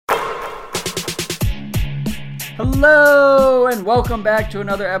Hello and welcome back to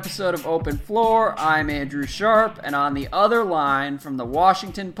another episode of Open Floor. I'm Andrew Sharp, and on the other line from the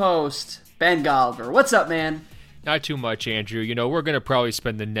Washington Post, Ben Golliver. What's up, man? Not too much, Andrew. You know, we're going to probably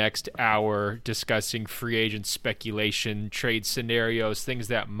spend the next hour discussing free agent speculation, trade scenarios, things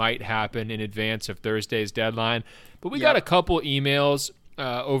that might happen in advance of Thursday's deadline. But we got a couple emails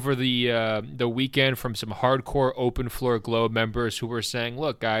over the weekend from some hardcore Open Floor Globe members who were saying,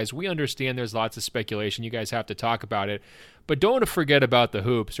 look, guys, we understand there's lots of speculation. You guys have to talk about it. But don't forget about the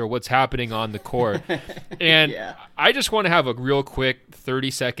hoops or what's happening on the court. And I just want to have a real quick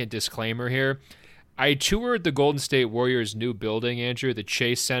 30-second disclaimer here. I toured the Golden State Warriors' new building, Andrew, the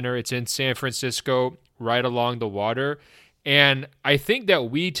Chase Center. It's in San Francisco, right along the water. And I think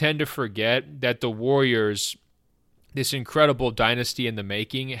that we tend to forget that the Warriors, this incredible dynasty in the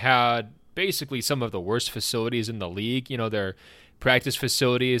making, had basically some of the worst facilities in the league. You know, their practice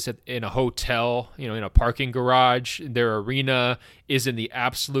facilities in a hotel, you know, in a parking garage. Their arena is in the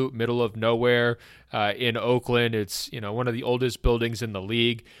absolute middle of nowhere in Oakland. It's, you know, one of the oldest buildings in the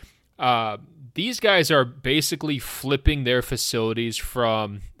league. These guys are basically flipping their facilities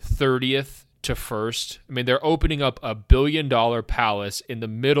from 30th to 1st. I mean, they're opening up a $1 billion palace in the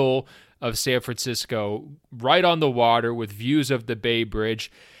middle of San Francisco, right on the water with views of the Bay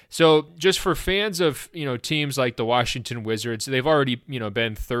Bridge. So just for fans of, you know, teams like the Washington Wizards, they've already, you know,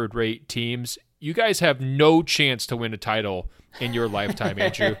 been third-rate teams. You guys have no chance to win a title in your lifetime,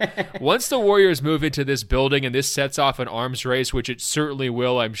 Andrew. Once the Warriors move into this building and this sets off an arms race, which it certainly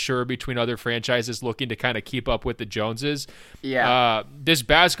will, I'm sure, between other franchises looking to kind of keep up with the Joneses, this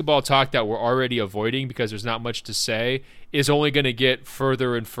basketball talk that we're already avoiding because there's not much to say is only going to get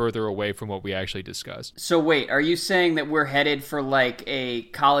further and further away from what we actually discuss. So wait, are you saying that we're headed for like a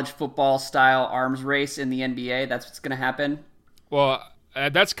college football style arms race in the NBA? That's what's going to happen? Well,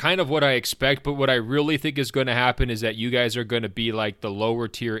 that's kind of what I expect, but what I really think is going to happen is that you guys are going to be like the lower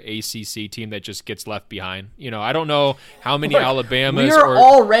tier ACC team that just gets left behind. You know, I don't know how many Alabamas. We're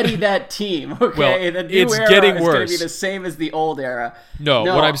already that team, okay? Well, the new it's era getting is worse. going to be the same as the old era. No,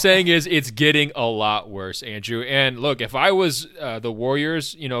 what I'm saying is it's getting a lot worse, Andrew. And look, if I was the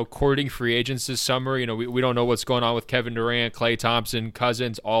Warriors, you know, courting free agents this summer, you know, we don't know what's going on with Kevin Durant, Klay Thompson,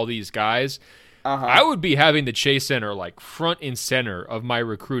 Cousins, all these guys. I would be having the Chase Center like front and center of my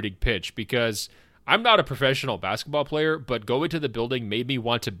recruiting pitch because I'm not a professional basketball player, but going to the building made me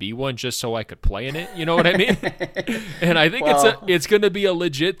want to be one just so I could play in it. You know what I mean? And I think it's going to be a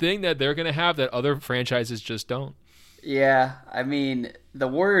legit thing that they're going to have that other franchises just don't. Yeah, I mean, the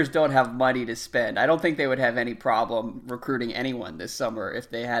Warriors don't have money to spend. I don't think they would have any problem recruiting anyone this summer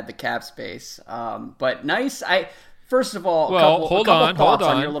if they had the cap space. But nice. First of all, hold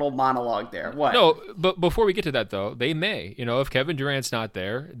on your little monologue there. What? No, but before we get to that, though, they may. You know, if Kevin Durant's not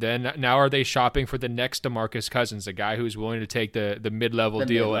there, then now are they shopping for the next DeMarcus Cousins, a guy who's willing to take the mid-level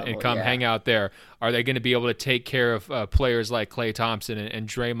deal and come hang out there? Are they going to be able to take care of players like Klay Thompson and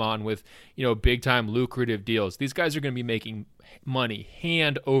Draymond with, you know, big-time lucrative deals? These guys are going to be making money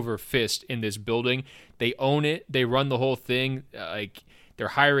hand over fist in this building. They own it. They run the whole thing. They're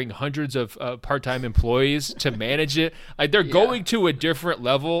hiring hundreds of part-time employees to manage it. Like they're going to a different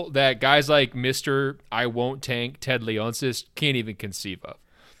level that guys like Mr. I Won't Tank Ted Leonsis can't even conceive of.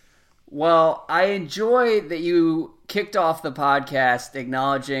 Well, I enjoy that you kicked off the podcast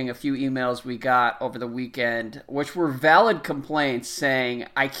acknowledging a few emails we got over the weekend, which were valid complaints saying,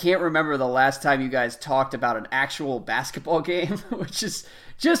 I can't remember the last time you guys talked about an actual basketball game, which is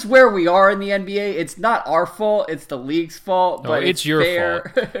just where we are in the NBA. It's not our fault. It's the league's fault. No, but it's your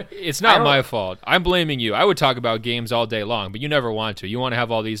fair. fault. It's not my fault. I'm blaming you. I would talk about games all day long, but you never want to. You want to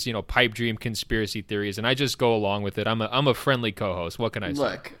have all these, you know, pipe dream conspiracy theories, and I just go along with it. I'm a friendly co-host. What can I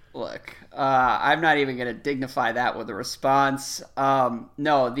say? Look. I'm not even going to dignify that with a response.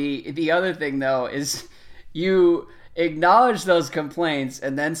 No, the other thing though is you acknowledged those complaints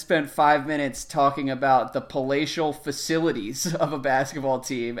and then spent 5 minutes talking about the palatial facilities of a basketball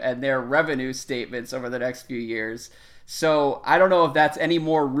team and their revenue statements over the next few years. So I don't know if that's any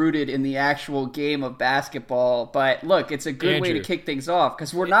more rooted in the actual game of basketball, but look, it's a good way to kick things off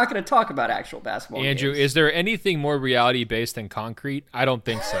because we're not going to talk about actual basketball Andrew, games. Is there anything more reality-based than concrete? I don't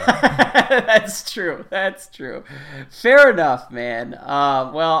think so. That's true. Fair enough, man.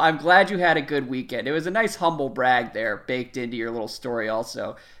 Well, I'm glad you had a good weekend. It was a nice humble brag there baked into your little story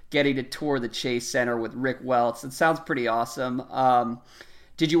also, getting to tour the Chase Center with Rick Welts. It sounds pretty awesome.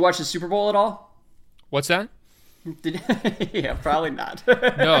 Did you watch the Super Bowl at all? What's that? Yeah, probably not.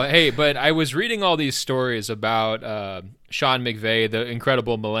 No, hey, but I was reading all these stories about Sean McVay, the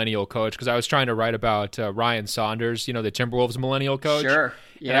incredible millennial coach, because I was trying to write about Ryan Saunders, you know, the Timberwolves millennial coach. Sure.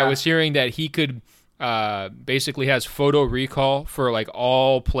 Yeah. And I was hearing that he could basically has photo recall for like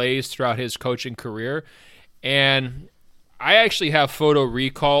all plays throughout his coaching career. And I actually have photo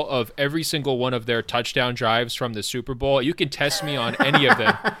recall of every single one of their touchdown drives from the Super Bowl. You can test me on any of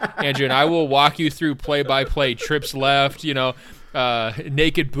them, Andrew, and I will walk you through play-by-play, trips left,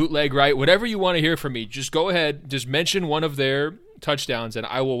 naked bootleg right, whatever you want to hear from me. Just go ahead, just mention one of their touchdowns, and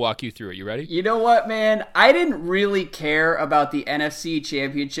I will walk you through it. You ready? You know what, man? I didn't really care about the NFC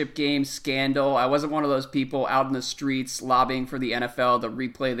Championship game scandal. I wasn't one of those people out in the streets lobbying for the NFL to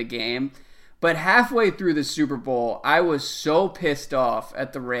replay the game. But halfway through the Super Bowl, I was so pissed off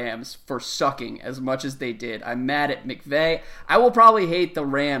at the Rams for sucking as much as they did. I'm mad at McVay. I will probably hate the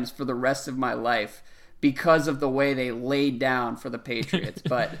Rams for the rest of my life because of the way they laid down for the Patriots.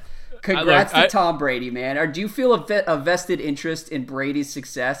 But congrats to Tom Brady, man. Or do you feel a vested interest in Brady's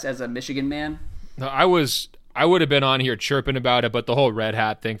success as a Michigan man? No, I would have been on here chirping about it, but the whole red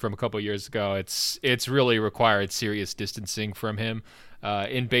hat thing from a couple years ago, it's really required serious distancing from him.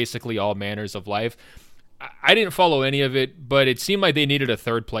 In basically all manners of life. I didn't follow any of it, but it seemed like they needed a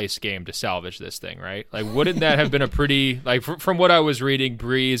third place game to salvage this thing, right? Like, wouldn't that have been a pretty, like, from what I was reading,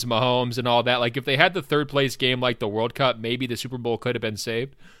 Breeze, Mahomes, and all that, like, if they had the third place game like the World Cup, maybe the Super Bowl could have been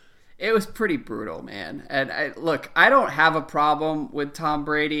saved? It was pretty brutal, man. And I don't have a problem with Tom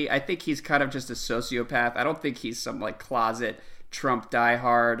Brady. I think he's kind of just a sociopath. I don't think he's some, like, closet Trump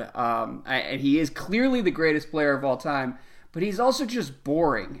diehard. And he is clearly the greatest player of all time. But he's also just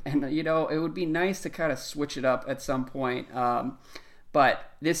boring. And, it would be nice to kind of switch it up at some point.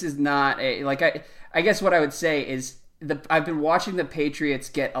 But this is not I guess what I would say is I've been watching the Patriots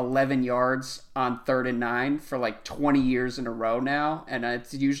get 11 yards on 3rd and 9 for like 20 years in a row now. And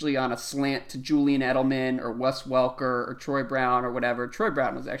it's usually on a slant to Julian Edelman or Wes Welker or Troy Brown or whatever. Troy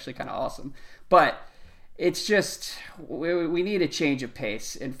Brown was actually kind of awesome. But it's just we need a change of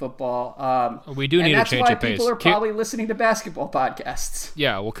pace in football. We do need a change of pace. And that's why people are probably listening to basketball podcasts.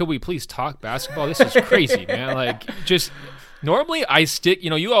 Yeah, well, could we please talk basketball? This is crazy, man. Like, just normally I stick.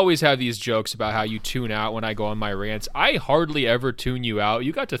 You always have these jokes about how you tune out when I go on my rants. I hardly ever tune you out.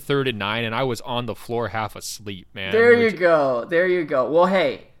 You got to 3rd and 9, and I was on the floor half asleep, man. There you go. Well,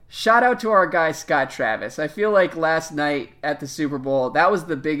 hey. Shout out to our guy, Scott Travis. I feel like last night at the Super Bowl, that was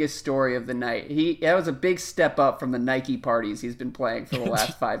the biggest story of the night. That was a big step up from the Nike parties he's been playing for the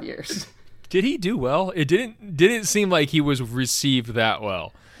last 5 years. Did he do well? It didn't seem like he was received that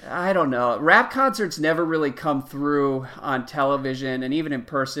well. I don't know. Rap concerts never really come through on television, and even in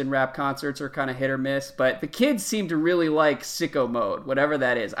person, rap concerts are kind of hit or miss. But the kids seem to really like Sicko Mode, whatever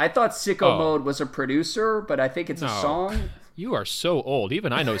that is. I thought Sicko Mode was a producer, but I think it's a song. You are so old.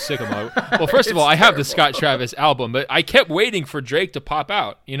 Even I know Sicko Mode. Well, first of all, I have the Scott Travis album, but I kept waiting for Drake to pop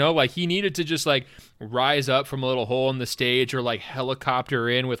out. Like he needed to just like rise up from a little hole in the stage or like helicopter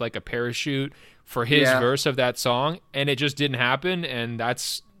in with like a parachute for his verse of that song, and it just didn't happen. And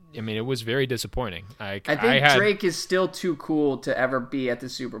it was very disappointing. I think Drake is still too cool to ever be at the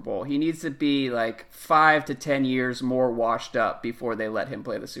Super Bowl. He needs to be like 5 to 10 years more washed up before they let him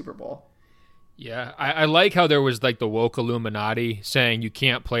play the Super Bowl. Yeah, I like how there was like the woke Illuminati saying you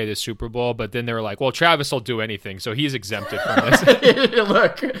can't play the Super Bowl, but then they were like, well, Travis will do anything, so he's exempted from this.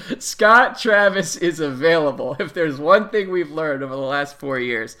 Look, Scott Travis is available if there's one thing we've learned over the last 4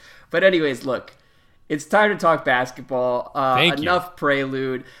 years. But anyways, look, it's time to talk basketball. Enough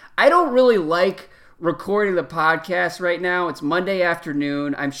prelude. I don't really like recording the podcast right now. It's Monday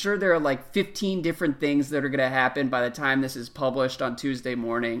afternoon. I'm sure there are like 15 different things that are going to happen by the time this is published on Tuesday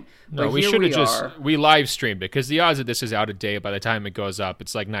morning. No, we should have we live streamed it because the odds that this is out of date by the time it goes up,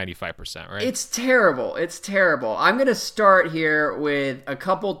 it's like 95%, right? It's terrible. I'm going to start here with a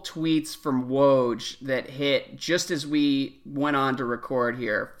couple tweets from Woj that hit just as we went on to record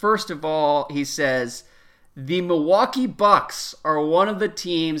here. First of all, he says, the Milwaukee Bucks are one of the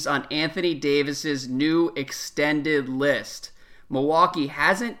teams on Anthony Davis's new extended list. Milwaukee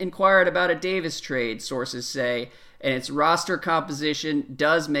hasn't inquired about a Davis trade, sources say, and its roster composition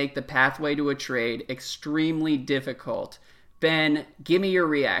does make the pathway to a trade extremely difficult. Ben, give me your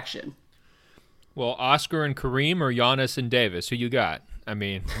reaction. Well, Oscar and Kareem or Giannis and Davis? Who you got?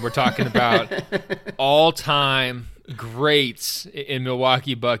 We're talking about all-time greats in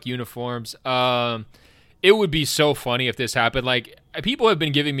Milwaukee Buck uniforms. It would be so funny if this happened. Like, people have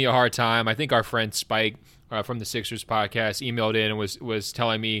been giving me a hard time. I think our friend Spike from the Sixers podcast emailed in and was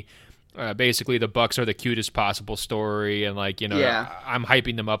telling me basically the Bucks are the cutest possible story, and I'm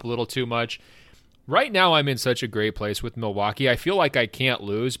hyping them up a little too much. Right now, I'm in such a great place with Milwaukee. I feel like I can't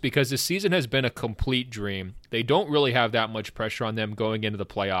lose because this season has been a complete dream. They don't really have that much pressure on them going into the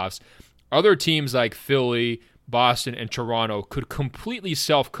playoffs. Other teams like Philly, Boston, and Toronto could completely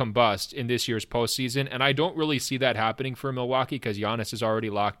self-combust in this year's postseason, and I don't really see that happening for Milwaukee because Giannis is already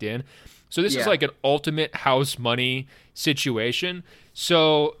locked in. So this is like an ultimate house money situation.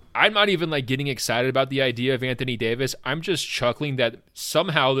 So I'm not even like getting excited about the idea of Anthony Davis. I'm just chuckling that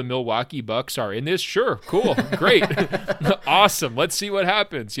somehow the Milwaukee Bucks are in this. Sure, cool, great, awesome. Let's see what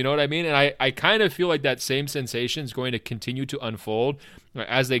happens. You know what I mean? And I kind of feel like that same sensation is going to continue to unfold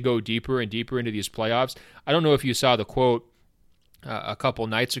as they go deeper and deeper into these playoffs. I don't know if you saw the quote a couple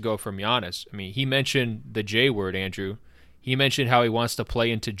nights ago from Giannis. I mean, he mentioned the J word, Andrew. He mentioned how he wants to play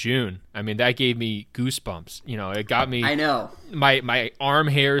into June. I mean, that gave me goosebumps. You know, it got me. I know. My arm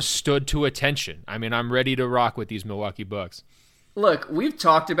hairs stood to attention. I mean, I'm ready to rock with these Milwaukee Bucks. Look, we've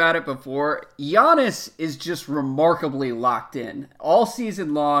talked about it before. Giannis is just remarkably locked in. All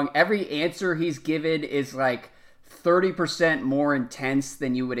season long, every answer he's given is like 30% more intense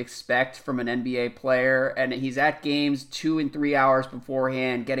than you would expect from an NBA player. And he's at games 2 and 3 hours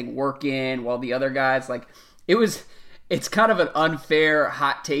beforehand, getting work in, while the other guys, like, it's kind of an unfair,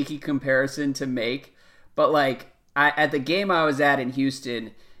 hot takey comparison to make. But like at the game I was at in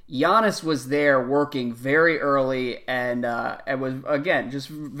Houston, Giannis was there working very early and was, again, just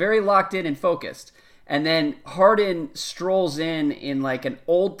very locked in and focused. And then Harden strolls in like an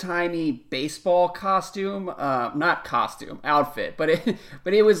old-timey baseball costume, not costume, outfit, but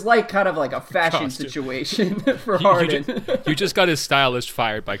it was like kind of like a fashion situation for Harden. You just got his stylist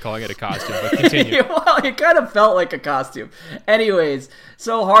fired by calling it a costume, but continue. Well, it kind of felt like a costume. Anyways,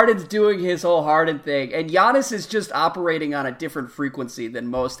 so Harden's doing his whole Harden thing, and Giannis is just operating on a different frequency than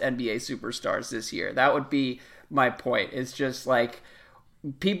most NBA superstars this year. That would be my point. It's just like,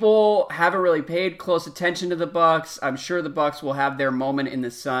 people haven't really paid close attention to the Bucks. I'm sure the Bucks will have their moment in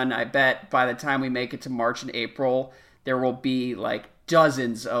the sun. I bet by the time we make it to March and April, there will be like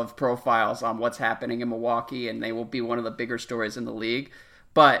dozens of profiles on what's happening in Milwaukee, and they will be one of the bigger stories in the league.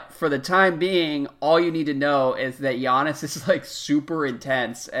 But for the time being, all you need to know is that Giannis is like super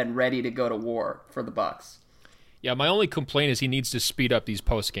intense and ready to go to war for the Bucks. Yeah, my only complaint is he needs to speed up these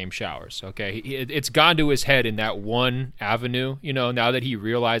post-game showers, okay? It's gone to his head in that one avenue, you know, now that he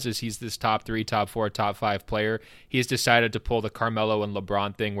realizes he's this top 3, top 4, top 5 player. He's decided to pull the Carmelo and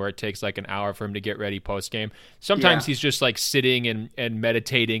LeBron thing where it takes like an hour for him to get ready post-game. Sometimes he's just like sitting and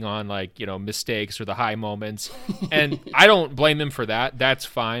meditating on like, you know, mistakes or the high moments. And I don't blame him for that. That's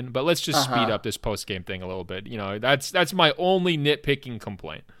fine. But let's just speed up this post-game thing a little bit. You know, that's my only nitpicking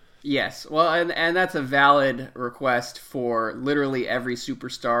complaint. Yes, well, and that's a valid request for literally every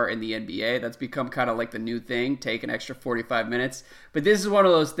superstar in the NBA. That's become kind of like the new thing, take an extra 45 minutes. But this is one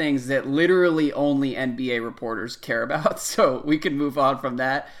of those things that literally only NBA reporters care about, so we can move on from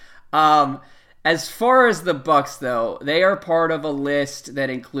that. As far as the Bucks, though, they are part of a list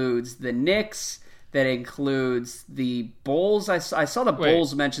that includes the Knicks, that includes the Bulls. I saw the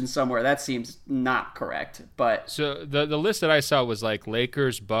Bulls mentioned somewhere. That seems not correct. But so the list that I saw was like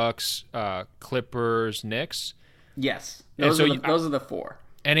Lakers, Bucks, Clippers, Knicks. Yes, those are the 4.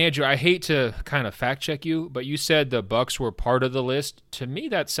 And Andrew, I hate to kind of fact check you, but you said the Bucks were part of the list. To me,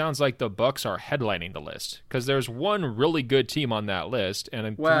 that sounds like the Bucks are headlining the list because there's one really good team on that list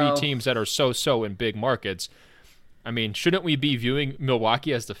and 3 teams that are so in big markets. I mean, shouldn't we be viewing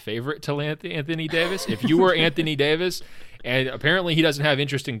Milwaukee as the favorite to land Anthony Davis? If you were Anthony Davis, and apparently he doesn't have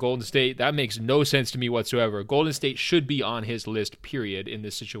interest in Golden State, that makes no sense to me whatsoever. Golden State should be on his list, period, in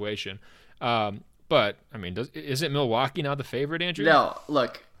this situation. But, I mean, isn't Milwaukee now the favorite, Andrew? No,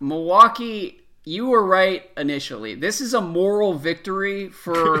 look, Milwaukee, you were right initially. This is a moral victory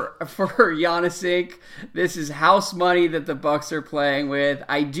for Giannis Inc. This is house money that the Bucks are playing with.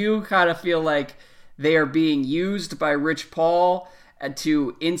 I do kind of feel like they are being used by Rich Paul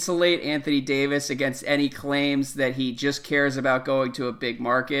to insulate Anthony Davis against any claims that he just cares about going to a big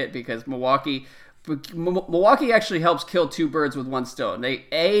market, because Milwaukee actually helps kill 2 birds with one stone.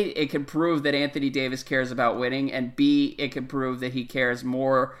 It can prove that Anthony Davis cares about winning, and B, it can prove that he cares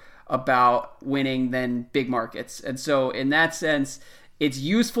more about winning than big markets. And so in that sense, it's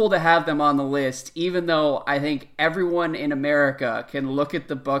useful to have them on the list, even though I think everyone in America can look at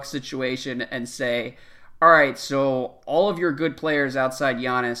the Bucks situation and say, all right, so all of your good players outside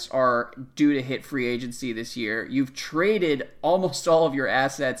Giannis are due to hit free agency this year. You've traded almost all of your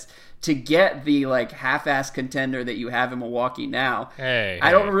assets to get the like half-ass contender that you have in Milwaukee now. Hey,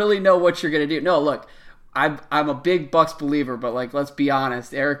 I don't really know what you're going to do. No, look, I'm a big Bucks believer, but like, let's be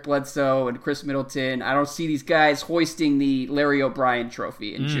honest, Eric Bledsoe and Chris Middleton, I don't see these guys hoisting the Larry O'Brien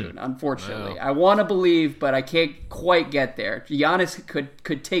trophy in June, unfortunately. Wow. I want to believe, but I can't quite get there. Giannis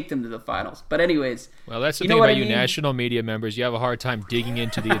could take them to the finals. But anyways, well, that's the thing about you national media members. You have a hard time digging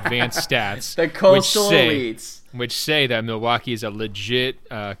into the advanced stats. The coastal elites. Which say that Milwaukee is a legit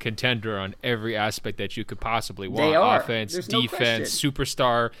contender on every aspect that you could possibly want. They are. Offense, There's defense,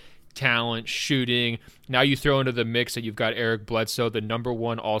 superstar talent, shooting. Now you throw into the mix that you've got Eric Bledsoe, the number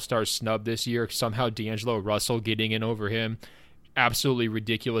 1 all-star snub this year. Somehow D'Angelo Russell getting in over him. Absolutely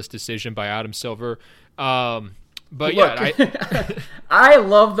ridiculous decision by Adam Silver. But look, yeah, I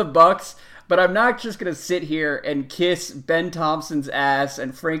love the Bucks, but I'm not just going to sit here and kiss Ben Thompson's ass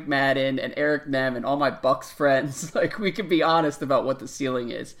and Frank Madden and Eric Nem and all my Bucks friends. Like, we can be honest about what the ceiling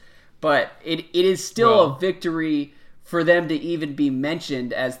is. But it is still a victory for them to even be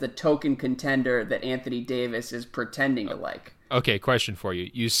mentioned as the token contender that Anthony Davis is pretending to like. Okay, question for you.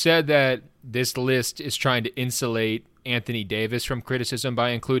 You said that this list is trying to insulate Anthony Davis from criticism by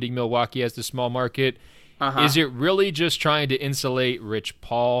including Milwaukee as the small market. Is it really just trying to insulate Rich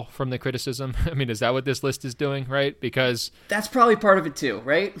Paul from the criticism? I mean, is that what this list is doing, right? Because that's probably part of it too,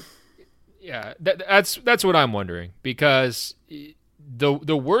 right? Yeah, that's what I'm wondering, because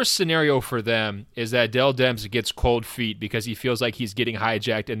the worst scenario for them is that Dell Demps gets cold feet because he feels like he's getting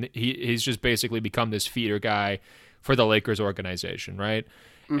hijacked, and he's just basically become this feeder guy for the Lakers organization, right?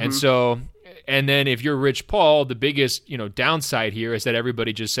 And then if you're Rich Paul, the biggest downside here is that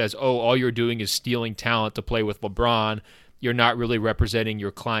everybody just says, oh, all you're doing is stealing talent to play with LeBron. You're not really representing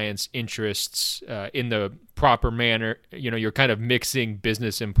your client's interests in the proper manner. You're kind of mixing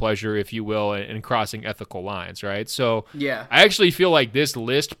business and pleasure, if you will, and crossing ethical lines, right? So yeah, I actually feel like this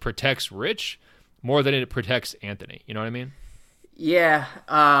list protects Rich more than it protects Anthony. You know what I mean? Yeah.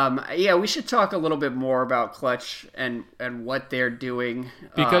 We should talk a little bit more about Klutch and what they're doing.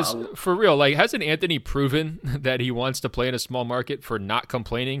 Because for real, like, hasn't Anthony proven that he wants to play in a small market for not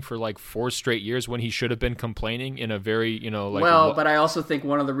complaining for like 4 straight years when he should have been complaining in a very, but I also think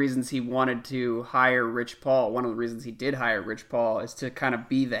one of the reasons he wanted to hire Rich Paul, one of the reasons he did hire Rich Paul, is to kind of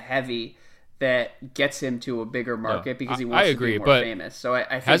be the heavy that gets him to a bigger market because he wants to be more famous. So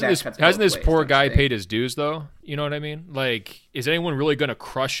I think hasn't this poor guy paid his dues, though? You know what I mean? Like, is anyone really going to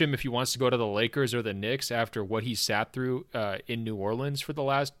crush him if he wants to go to the Lakers or the Knicks after what he sat through in New Orleans for the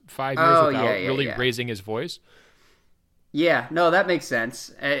last 5 years without raising his voice? Yeah, no, that makes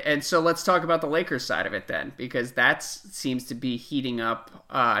sense. And so let's talk about the Lakers side of it then, because that seems to be heating up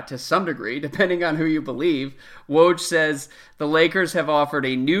to some degree, depending on who you believe. Woj says the Lakers have offered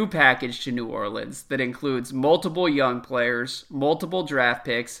a new package to New Orleans that includes multiple young players, multiple draft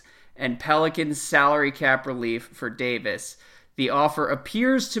picks, and Pelicans salary cap relief for Davis. The offer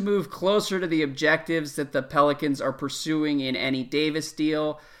appears to move closer to the objectives that the Pelicans are pursuing in any Davis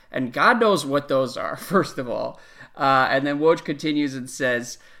deal, and God knows what those are, first of all. And then Woj continues and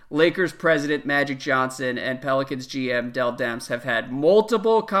says, Lakers president Magic Johnson and Pelicans GM Dell Demps have had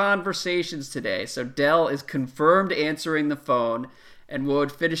multiple conversations today. So Dell is confirmed answering the phone. And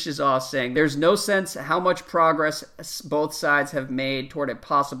Woj finishes off saying, there's no sense how much progress both sides have made toward a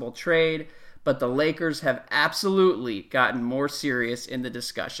possible trade, but the Lakers have absolutely gotten more serious in the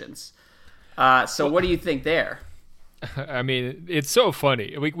discussions. So what do you think there? I mean, it's so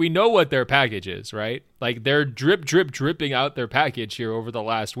funny. We know what their package is, right? Like, they're dripping out their package here over the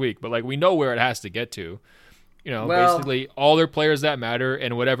last week, but like, we know where it has to get to. Basically all their players that matter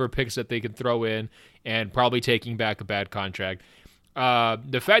and whatever picks that they can throw in, and probably taking back a bad contract.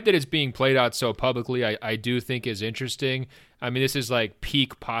 The fact that it's being played out so publicly, I do think is interesting. I mean, this is like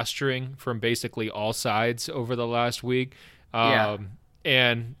peak posturing from basically all sides over the last week.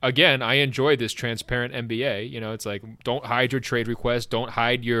 And again, I enjoy this transparent NBA. It's like, don't hide your trade requests, don't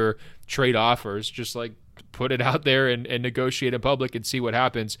hide your trade offers. Just like put it out there and negotiate in public and see what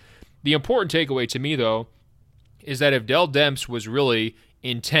happens. The important takeaway to me, though, is that if Dell Demps was really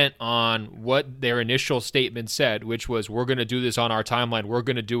intent on what their initial statement said, which was, we're going to do this on our timeline, we're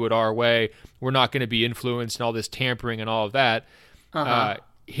going to do it our way, we're not going to be influenced and all this tampering and all of that,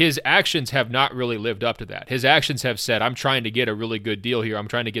 his actions have not really lived up to that. His actions have said, I'm trying to get a really good deal here. I'm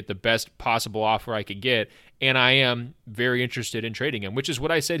trying to get the best possible offer I could get, and I am very interested in trading him, which is what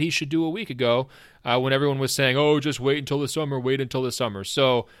I said he should do a week ago when everyone was saying, oh, just wait until the summer.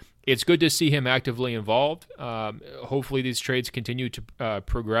 So it's good to see him actively involved. Hopefully these trades continue to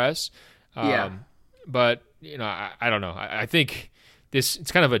progress. But, I don't know. I think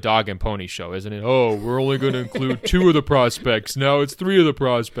it's kind of a dog and pony show, isn't it? Oh, we're only going to include 2 of the prospects. Now it's 3 of the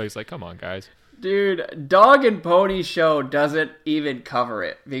prospects. Like, come on, guys. Dude, Dog and Pony Show doesn't even cover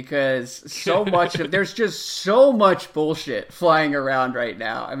it because there's just so much bullshit flying around right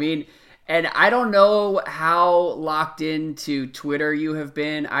now. I mean, and I don't know how locked into Twitter you have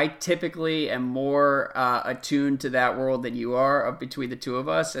been. I typically am more attuned to that world than you are between the two of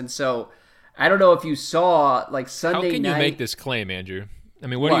us. And so I don't know if you saw like Sunday night. How can you make this claim, Andrew? I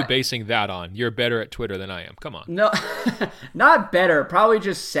mean, what are you basing that on? You're better at Twitter than I am. Come on. No, not better. Probably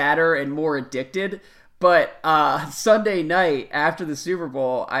just sadder and more addicted. But Sunday night after the Super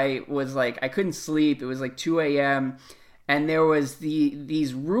Bowl, I was like, I couldn't sleep. It was like 2 a.m. And there was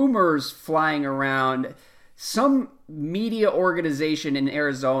these rumors flying around. Some media organization in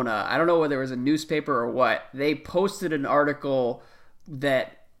Arizona, I don't know whether it was a newspaper or what, they posted an article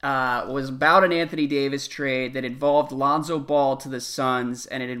that was about an Anthony Davis trade that involved Lonzo Ball to the Suns,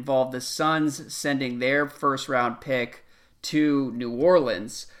 and it involved the Suns sending their first-round pick to New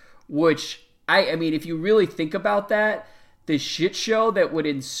Orleans, which, I mean, if you really think about that, the shit show that would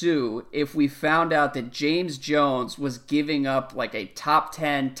ensue if we found out that James Jones was giving up like a top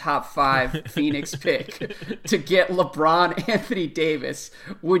 10, top 5 Phoenix pick to get LeBron Anthony Davis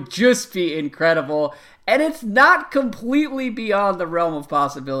would just be incredible. And it's not completely beyond the realm of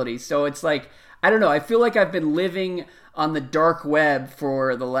possibility. So it's like, I don't know. I feel like I've been living on the dark web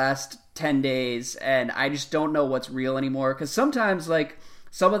for the last 10 days and I just don't know what's real anymore. Because sometimes like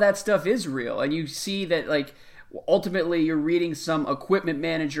some of that stuff is real and you see that like ultimately you're reading some equipment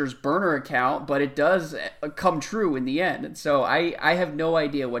manager's burner account, but it does come true in the end. And so I have no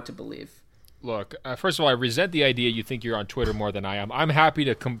idea what to believe. Look, first of all, I resent the idea you think you're on Twitter more than I am. I'm happy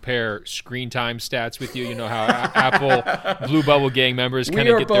to compare screen time stats with you. You know how Apple Blue Bubble Gang members kind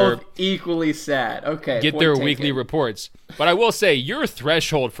of get both equally sad. Okay, get their weekly reports. But I will say your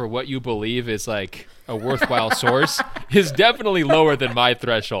threshold for what you believe is like a worthwhile source is definitely lower than my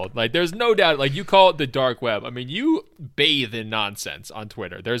threshold. Like, there's no doubt. Like, you call it the dark web. I mean, you bathe in nonsense on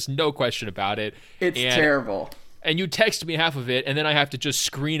Twitter. There's no question about it. It's terrible. And you text me half of it, and then I have to just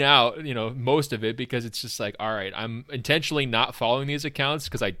screen out, most of it because it's just like, all right, I'm intentionally not following these accounts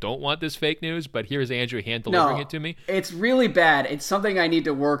because I don't want this fake news, but here's Andrew hand delivering it to me. It's really bad. It's something I need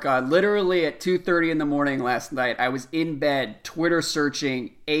to work on. Literally at 2:30 in the morning last night, I was in bed Twitter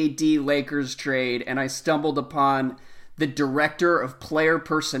searching AD Lakers trade, and I stumbled upon the director of player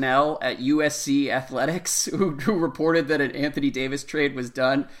personnel at USC Athletics who reported that an Anthony Davis trade was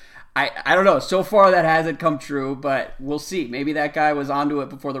done. I don't know. So far, that hasn't come true, but we'll see. Maybe that guy was onto it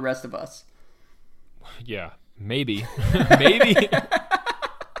before the rest of us. Yeah, maybe. Maybe.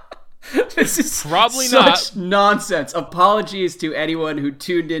 This is probably such nonsense. Apologies to anyone who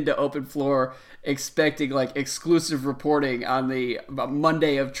tuned into Open Floor expecting like exclusive reporting on the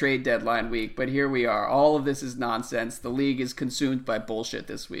Monday of trade deadline week, but here we are. All of this is nonsense. The league is consumed by bullshit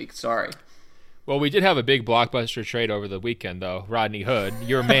this week. Sorry. Well, we did have a big blockbuster trade over the weekend, though. Rodney Hood,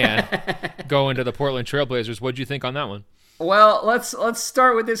 your man, going to the Portland Trailblazers. What'd you think on that one? Well, let's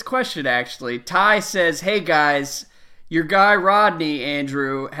start with this question, actually. Ty says, hey, guys, your guy Rodney,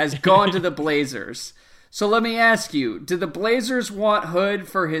 Andrew, has gone to the Blazers. So let me ask you, do the Blazers want Hood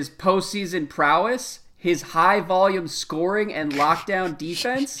for his postseason prowess, his high-volume scoring and lockdown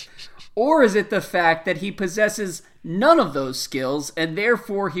defense? Or is it the fact that he possesses none of those skills, and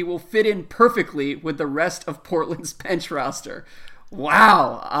therefore he will fit in perfectly with the rest of Portland's bench roster?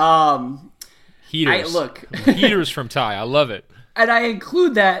 Wow. Heaters. Heaters from Ty. I love it. And I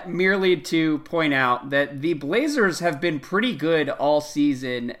include that merely to point out that the Blazers have been pretty good all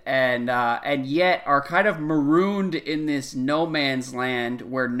season and yet are kind of marooned in this no man's land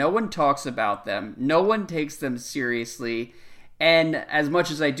where no one talks about them, no one takes them seriously. And as much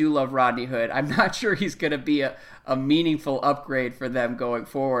as I do love Rodney Hood, I'm not sure he's going to be a meaningful upgrade for them going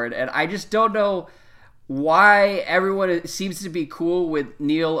forward. And I just don't know why everyone seems to be cool with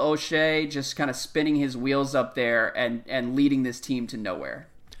Neil O'Shea just kind of spinning his wheels up there and leading this team to nowhere.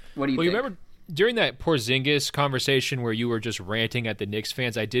 What do you think? You remember during that Porzingis conversation where you were just ranting at the Knicks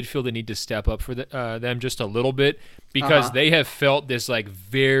fans, I did feel the need to step up for them just a little bit because they have felt this like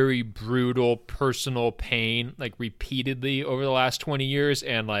very brutal personal pain like repeatedly over the last 20 years,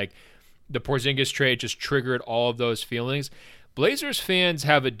 and like the Porzingis trade just triggered all of those feelings. Blazers fans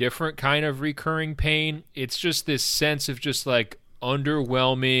have a different kind of recurring pain. It's just this sense of just like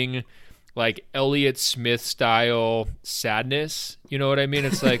underwhelming, like Elliott Smith style sadness. You know what I mean?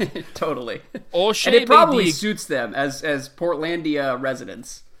 It's like totally. O'Shea and it probably suits them as Portlandia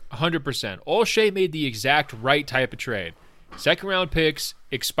residents. 100%. O'Shea made the exact right type of trade. Second round picks,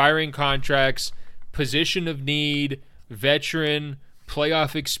 expiring contracts, position of need, veteran,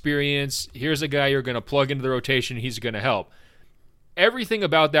 playoff experience. Here's a guy you're going to plug into the rotation. He's going to help. everything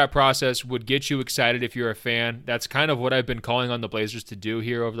about that process would get you excited if you're a fan. That's kind of what I've been calling on the Blazers to do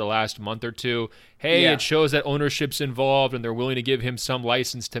here over the last month or two. Hey, It shows that ownership's involved and they're willing to give him some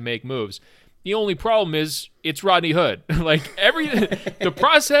license to make moves. The only problem is it's Rodney Hood. The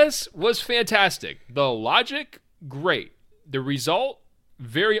process was fantastic. The logic, great. The result,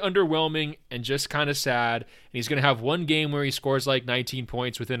 very underwhelming and just kind of sad. And he's going to have one game where he scores like 19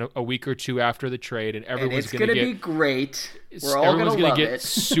 points within a week or two after the trade, and everyone's going to be great. We're all going to love it.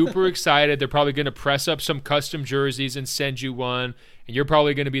 Super excited. They're probably going to press up some custom jerseys and send you one, and you're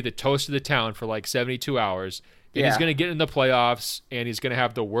probably going to be the toast of the town for like 72 hours. And he's going to get in the playoffs, and he's going to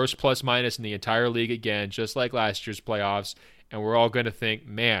have the worst plus-minus in the entire league again, just like last year's playoffs. And we're all going to think,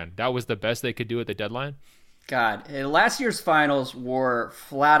 man, that was the best they could do at the deadline. God, last year's finals were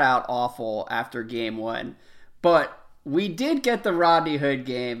flat-out awful after Game 1. But we did get the Rodney Hood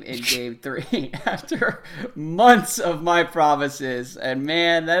game in Game 3 after months of my promises. And,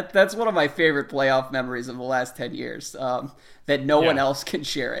 man, that's one of my favorite playoff memories of the last 10 years. That no one else can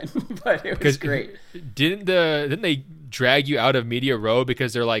share in, but it was great. Didn't they drag you out of Media Row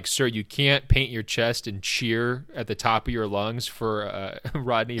because they're like, sir, you can't paint your chest and cheer at the top of your lungs for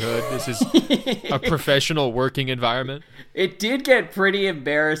Rodney Hood. This is a professional working environment. It did get pretty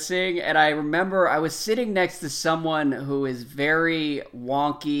embarrassing, and I remember I was sitting next to someone who is very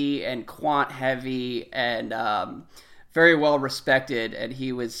wonky and quant heavy and very well respected, and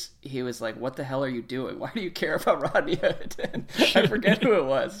he was like, what the hell are you doing? Why do you care about Rodney Hood? And I forget who it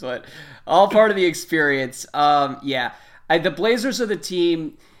was, but all part of the experience. The Blazers are the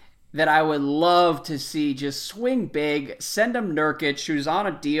team that I would love to see just swing big, send him Nurkic, who's on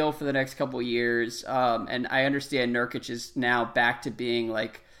a deal for the next couple of years, and I understand Nurkic is now back to being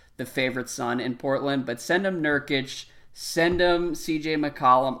like the favorite son in Portland, but send him Nurkic, send him CJ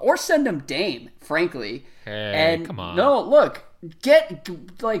McCollum, or send him Dame, frankly. Hey, come on. No, look,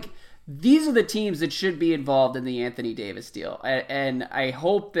 these are the teams that should be involved in the Anthony Davis deal. And I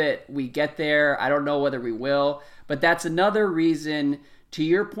hope that we get there. I don't know whether we will, but that's another reason, to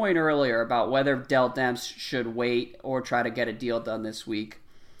your point earlier about whether Dell Demps should wait or try to get a deal done this week.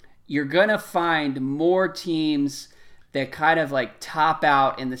 You're going to find more teams that kind of like top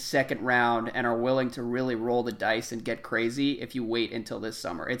out in the second round and are willing to really roll the dice and get crazy if you wait until this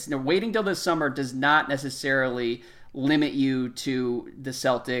summer. Waiting till this summer does not necessarily limit you to the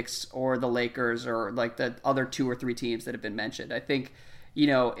Celtics or the Lakers or like the other 2 or 3 teams that have been mentioned. I think,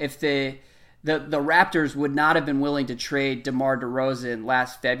 if the Raptors would not have been willing to trade DeMar DeRozan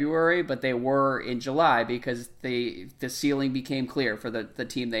last February, but they were in July because the ceiling became clear for the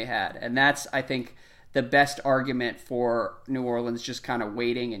team they had. And that's, I think, the best argument for New Orleans just kind of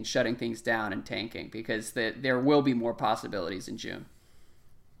waiting and shutting things down and tanking, because there will be more possibilities in June.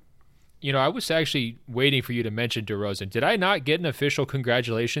 I was actually waiting for you to mention DeRozan. Did I not get an official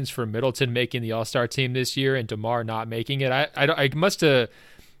congratulations for Middleton making the All-Star team this year and DeMar not making it? I must have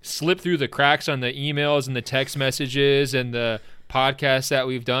slipped through the cracks on the emails and the text messages and the podcasts that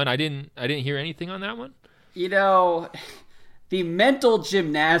we've done. I didn't hear anything on that one. The mental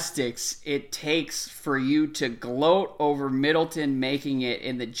gymnastics it takes for you to gloat over Middleton making it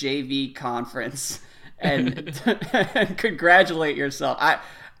in the JV conference and, and congratulate yourself.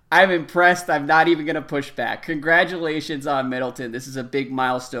 I'm impressed. I'm not even going to push back. Congratulations on Middleton. This is a big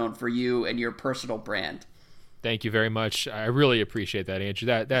milestone for you and your personal brand. Thank you very much. I really appreciate that, Andrew.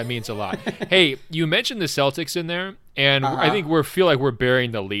 That means a lot. Hey, you mentioned the Celtics in there, and I think feel like we're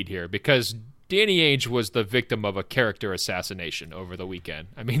burying the lead here because Danny Ainge was the victim of a character assassination over the weekend.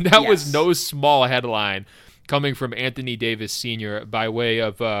 I mean, that was no small headline coming from Anthony Davis Sr. by way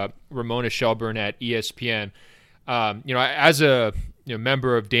of Ramona Shelburne at ESPN. As a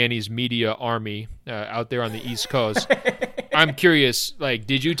member of Danny's media army out there on the East Coast, I'm curious,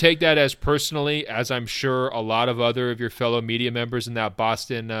 did you take that as personally, as I'm sure a lot of other of your fellow media members in that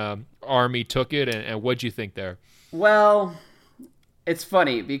Boston army took it, and what'd you think there? Well, it's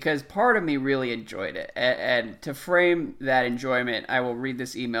funny because part of me really enjoyed it. And to frame that enjoyment, I will read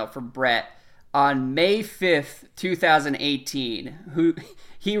this email from Brett on May 5th, 2018,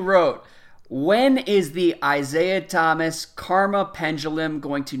 he wrote, "When is the Isaiah Thomas karma pendulum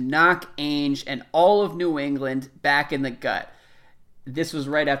going to knock Ainge and all of New England back in the gut?" This was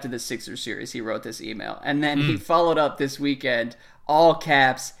right after the Sixers series. He wrote this email. And then he followed up this weekend, all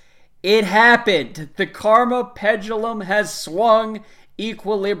caps, "It happened. The karma pendulum has swung.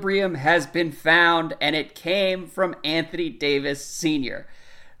 Equilibrium has been found, and it came from Anthony Davis Sr."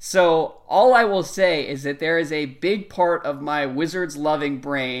 So all I will say is that there is a big part of my Wizards-loving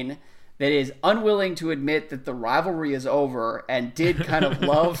brain that is unwilling to admit that the rivalry is over and did kind of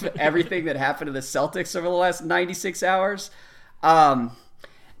love everything that happened to the Celtics over the last 96 hours. And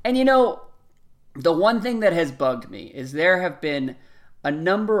the one thing that has bugged me is there have been a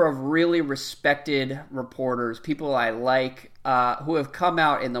number of really respected reporters, people I like, who have come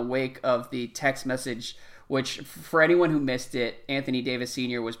out in the wake of the text message, which for anyone who missed it, Anthony Davis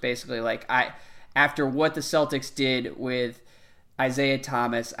Sr. was basically like, after what the Celtics did with Isaiah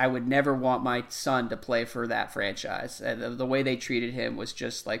Thomas, I would never want my son to play for that franchise. And the way they treated him was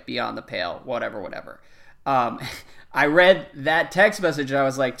just like beyond the pale, whatever. I read that text message and I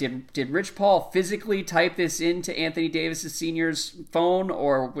was like, did Rich Paul physically type this into Anthony Davis Sr.'s phone,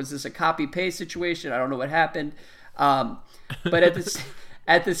 or was this a copy-paste situation? I don't know what happened. But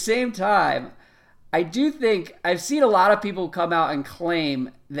at the same time, I do think I've seen a lot of people come out and claim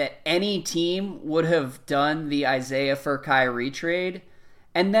that any team would have done the Isaiah for Kyrie trade,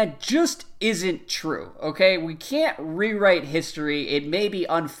 and that just isn't true, okay? We can't rewrite history. It may be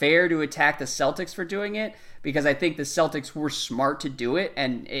unfair to attack the Celtics for doing it, because I think the Celtics were smart to do it,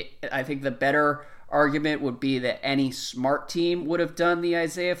 and I think the better argument would be that any smart team would have done the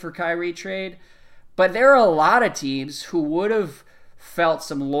Isaiah for Kyrie trade. But there are a lot of teams who would have felt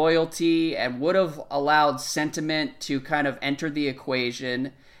some loyalty and would have allowed sentiment to kind of enter the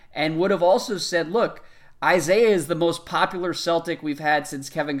equation, and would have also said, look, Isaiah is the most popular Celtic we've had since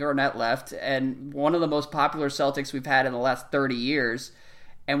Kevin Garnett left, and one of the most popular Celtics we've had in the last 30 years.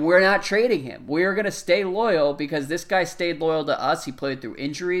 And we're not trading him. We're going to stay loyal because this guy stayed loyal to us. He played through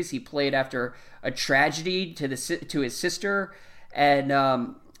injuries. He played after a tragedy to his sister.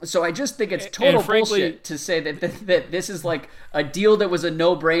 And so I just think it's total bullshit to say that this is like a deal that was a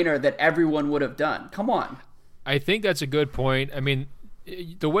no-brainer that everyone would have done. Come on. I think that's a good point. I mean,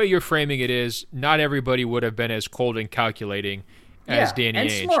 the way you're framing it is not everybody would have been as cold and calculating as Danny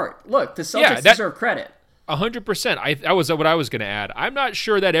Ainge. And smart. Look, the Celtics deserve credit. 100%. That was what I was going to add. I'm not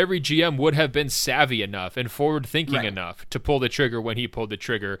sure that every GM would have been savvy enough and forward-thinking enough to pull the trigger when he pulled the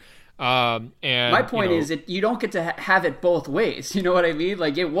trigger. And my point is that you don't get to have it both ways. You know what I mean?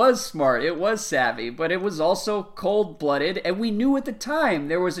 Like, it was smart, it was savvy, but it was also cold-blooded, and we knew at the time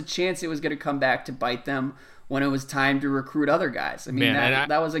there was a chance it was going to come back to bite them when it was time to recruit other guys. I mean, that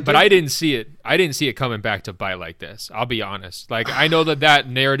was a good... But I didn't see it. I didn't see it coming back to bite like this. I'll be honest. Like, I know that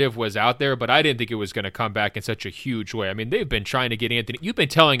narrative was out there, but I didn't think it was going to come back in such a huge way. I mean, they've been trying to get Anthony... You've been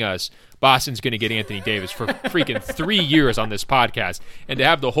telling us Boston's going to get Anthony Davis for freaking 3 years on this podcast, and to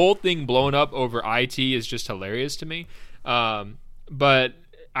have the whole thing blown up over IT is just hilarious to me. But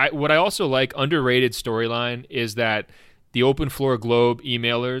what I also like, underrated storyline, is that the Open Floor Globe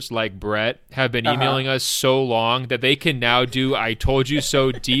emailers like Brett have been emailing us so long that they can now do I told you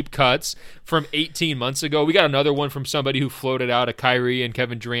so deep cuts from 18 months ago. We got another one from somebody who floated out a Kyrie and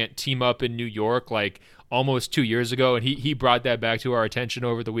Kevin Durant team up in New York like almost 2 years ago, and he brought that back to our attention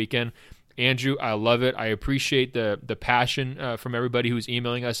over the weekend. Andrew, I love it. I appreciate the passion from everybody who's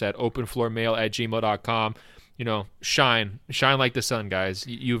emailing us at openfloormail@gmail.com. Shine like the sun, guys.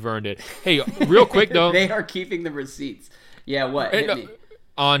 You've earned it. Hey, real quick though, they are keeping the receipts. Yeah, what? Hit me.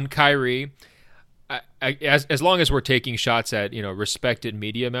 On Kyrie, as long as we're taking shots at respected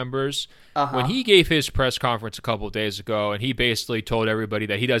media members, when he gave his press conference a couple of days ago, and he basically told everybody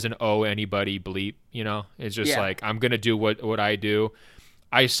that he doesn't owe anybody bleep. It's just like, I'm gonna do what I do.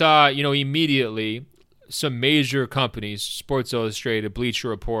 I saw immediately some major companies, Sports Illustrated, Bleacher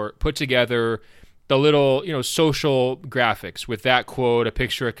Report, put together the little, social graphics with that quote, a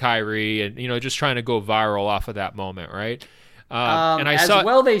picture of Kyrie, and, just trying to go viral off of that moment, right? And I saw,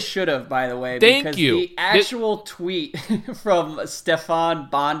 well, they should have, by the way. Thank you. The actual tweet from Stefan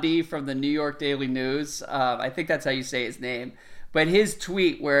Bondi from the New York Daily News, I think that's how you say his name, but his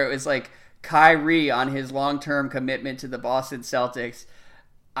tweet where it was like Kyrie on his long-term commitment to the Boston Celtics,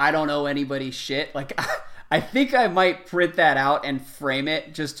 I don't owe anybody shit. Like, I think I might print that out and frame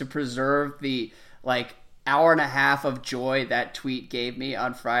it just to preserve the hour and a half of joy that tweet gave me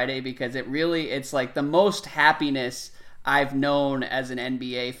on Friday, because it's like the most happiness I've known as an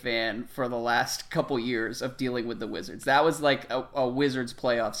NBA fan for the last couple years of dealing with the Wizards. That was like a Wizards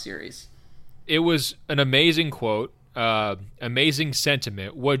playoff series. It was an amazing quote, amazing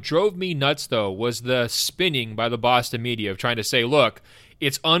sentiment. What drove me nuts, though, was the spinning by the Boston media of trying to say, look,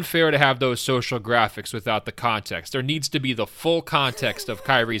 it's unfair to have those social graphics without the context. There needs to be the full context of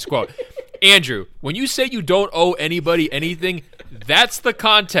Kyrie's quote. Andrew, when you say you don't owe anybody anything, that's the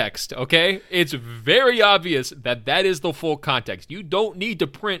context, okay? It's very obvious that is the full context. You don't need to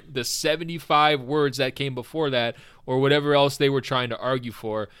print the 75 words that came before that or whatever else they were trying to argue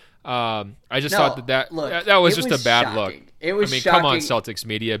for. I just thought that was just a bad look. It was shocking. Come on, Celtics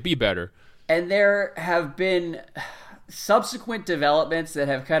media, be better. And there have been subsequent developments that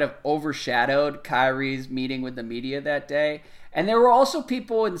have kind of overshadowed Kyrie's meeting with the media that day. And there were also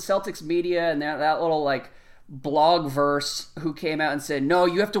people in Celtics media and that little like blog verse who came out and said, no,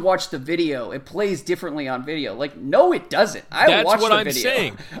 you have to watch the video. It plays differently on video. Like, no, it doesn't. That's watched what the video. I'm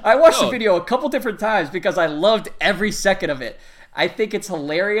saying. I watched the video a couple different times because I loved every second of it. I think it's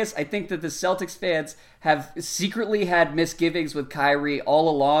hilarious. I think that the Celtics fans have secretly had misgivings with Kyrie all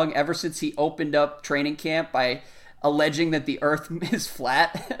along, ever since he opened up training camp by alleging that the earth is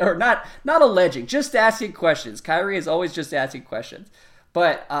flat. Or not alleging, just asking questions. Kyrie is always just asking questions.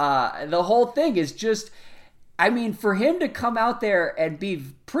 But the whole thing is just, I mean, for him to come out there and be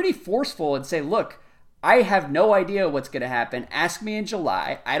pretty forceful and say, look, I have no idea what's going to happen. Ask me in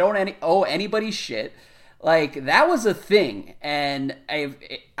July. I don't owe anybody shit. Like, that was a thing. And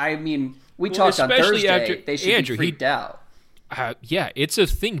I mean, we talked on Thursday. After, they should Andrew, be freaked out. Yeah, it's a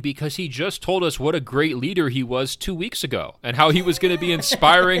thing because he just told us what a great leader he was 2 weeks ago and how he was going to be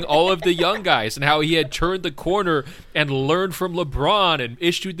inspiring all of the young guys and how he had turned the corner and learned from LeBron and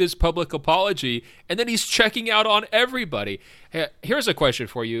issued this public apology. And then he's checking out on everybody. Here's a question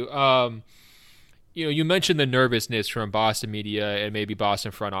for you. You mentioned the nervousness from Boston media and maybe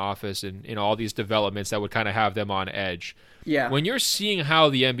Boston front office and all these developments that would kind of have them on edge. Yeah. When you're seeing how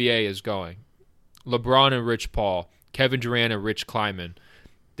the NBA is going, LeBron and Rich Paul, Kevin Durant and Rich Kleiman,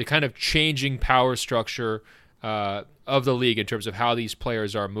 the kind of changing power structure of the league in terms of how these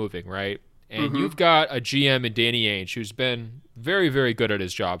players are moving, right? And you've got a GM in Danny Ainge who's been very, very good at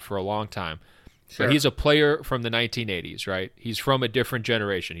his job for a long time. Sure. But he's a player from the 1980s, right? He's from a different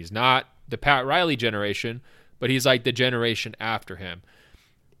generation. He's not the Pat Riley generation, but he's like the generation after him.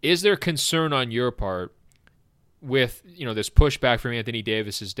 Is there concern on your part with this pushback from Anthony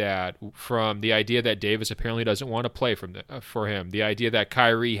Davis's dad, from the idea that Davis apparently doesn't want to play for him, the idea that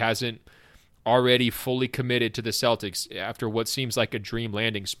Kyrie hasn't already fully committed to the Celtics after what seems like a dream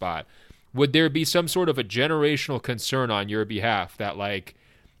landing spot? Would there be some sort of a generational concern on your behalf that like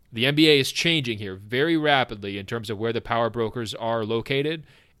the NBA is changing here very rapidly in terms of where the power brokers are located,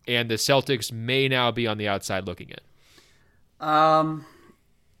 and the Celtics may now be on the outside looking in?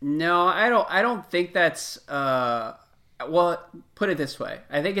 No, I don't think that's well, put it this way.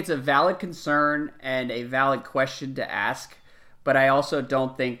 I think it's a valid concern and a valid question to ask, but I also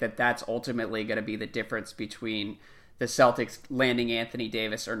don't think that that's ultimately going to be the difference between the Celtics landing Anthony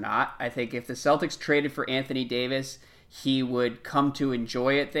Davis or not. I think if the Celtics traded for Anthony Davis, he would come to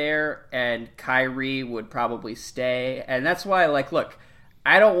enjoy it there, and Kyrie would probably stay. And that's why, like, look,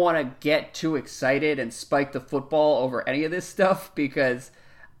 I don't want to get too excited and spike the football over any of this stuff because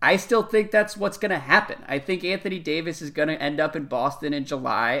I still think that's what's going to happen. I think Anthony Davis is going to end up in Boston in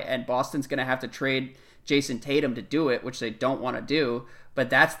July, and Boston's going to have to trade Jason Tatum to do it, which they don't want to do. But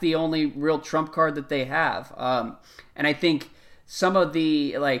that's the only real trump card that they have. And I think some of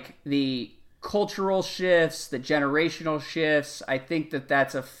the cultural shifts, the generational shifts, I think that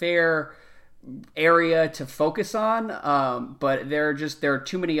that's a fair area to focus on. But there are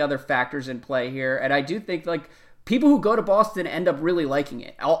too many other factors in play here. And I do think people who go to Boston end up really liking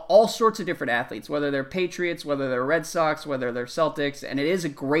it. All sorts of different athletes, whether they're Patriots, whether they're Red Sox, whether they're Celtics, and it is a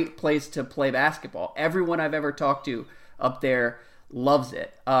great place to play basketball. Everyone I've ever talked to up there loves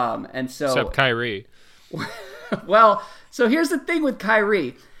it. And so, except Kyrie. Well, so here's the thing with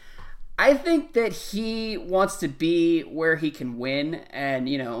Kyrie. I think that he wants to be where he can win, and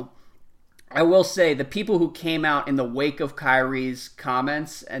I will say the people who came out in the wake of Kyrie's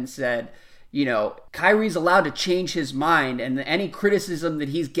comments and said, Kyrie's allowed to change his mind, and any criticism that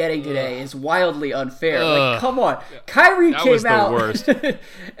he's getting today is wildly unfair. Like, come on. Kyrie came out. Worst.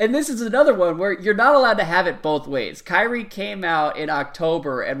 And this is another one where you're not allowed to have it both ways. Kyrie came out in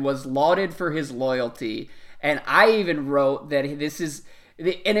October and was lauded for his loyalty. And I even wrote that this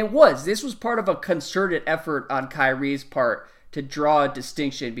was part of a concerted effort on Kyrie's part to draw a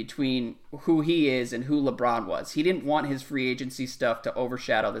distinction between who he is and who LeBron was. He didn't want his free agency stuff to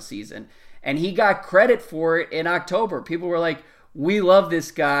overshadow the season. And he got credit for it in October. People were like, we love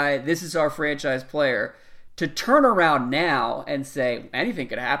this guy. This is our franchise player. To turn around now and say, anything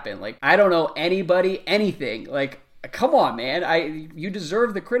could happen. Like, I don't know anybody, anything. Like, come on, man. You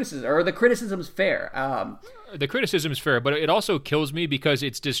deserve the criticism, or the criticism's fair. The criticism is fair, but it also kills me because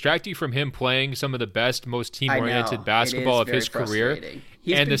it's distracting from him playing some of the best, most team-oriented basketball of his career.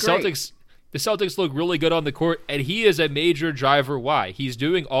 And the Celtics look really good on the court, and he is a major driver. Why? He's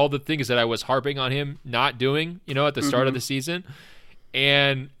doing all the things that I was harping on him not doing, at the start of the season.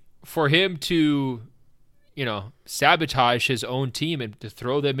 And for him to, sabotage his own team and to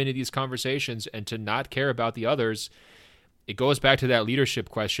throw them into these conversations and to not care about the others, it goes back to that leadership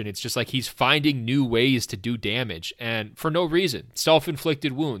question. It's just like he's finding new ways to do damage, and for no reason.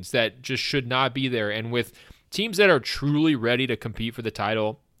 Self-inflicted wounds that just should not be there. And with teams that are truly ready to compete for the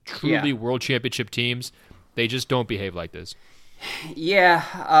title, truly world championship teams, they just don't behave like this. Yeah,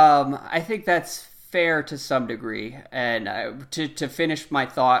 I think that's fair to some degree. And to finish my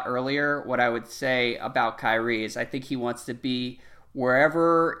thought earlier, what I would say about Kyrie is I think he wants to be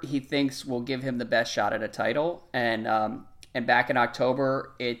wherever he thinks will give him the best shot at a title. And back in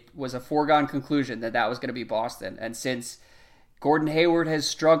October, it was a foregone conclusion that was going to be Boston. And since Gordon Hayward has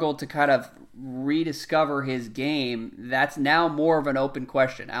struggled to kind of rediscover his game, that's now more of an open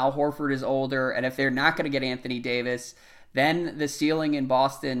question. Al Horford is older, and if they're not going to get Anthony Davis, then the ceiling in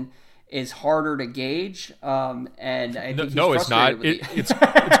Boston is harder to gauge. And I think it's not. It's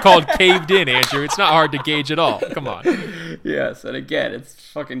called caved in, Andrew. It's not hard to gauge at all. Come on. Yes, and again, it's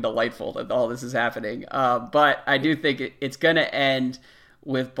fucking delightful that all this is happening. But I do think it's going to end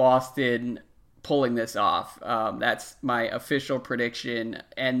with Boston pulling this off. That's my official prediction.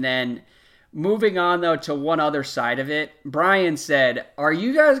 And then moving on, though, to one other side of it, Brian said, are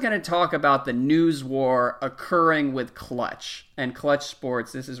you guys going to talk about the news war occurring with Klutch? And Klutch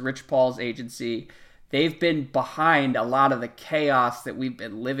Sports, this is Rich Paul's agency, they've been behind a lot of the chaos that we've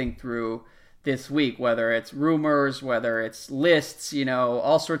been living through this week, whether it's rumors, whether it's lists,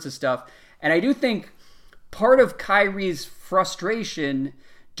 all sorts of stuff. And I do think part of Kyrie's frustration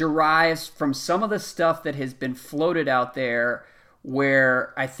derives from some of the stuff that has been floated out there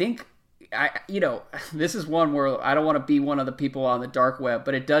where I think, this is one where I don't want to be one of the people on the dark web,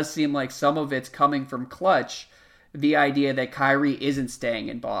 but it does seem like some of it's coming from Klutch, the idea that Kyrie isn't staying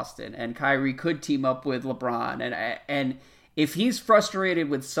in Boston and Kyrie could team up with LeBron. And if he's frustrated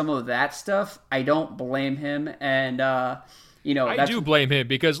with some of that stuff, I don't blame him. And, I do blame him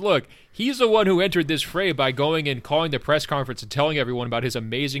because, look, he's the one who entered this fray by going and calling the press conference and telling everyone about his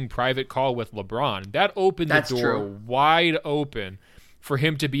amazing private call with LeBron. That opened the door wide open for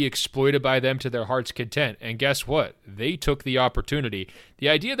him to be exploited by them to their heart's content. And guess what? They took the opportunity. The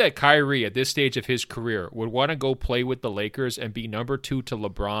idea that Kyrie, at this stage of his career, would want to go play with the Lakers and be number 2 to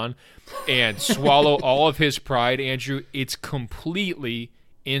LeBron and swallow all of his pride, Andrew, it's completely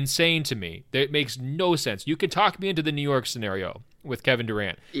insane to me. That makes no sense. You can talk me into the New York scenario with Kevin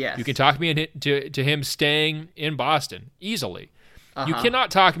Durant. Yes. You can talk me into him staying in Boston easily. You cannot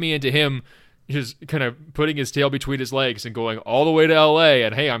talk me into him just kind of putting his tail between his legs and going all the way to LA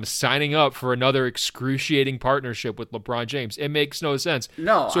and, hey, I'm signing up for another excruciating partnership with LeBron James. It makes no sense.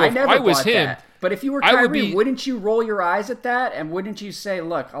 No, so I if never I was bought him, that. But if you were Kyrie, wouldn't you roll your eyes at that? And wouldn't you say,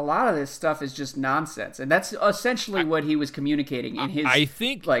 look, a lot of this stuff is just nonsense? And that's essentially what he was communicating in his... I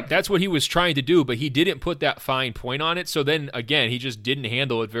think that's what he was trying to do, but he didn't put that fine point on it. So then, again, he just didn't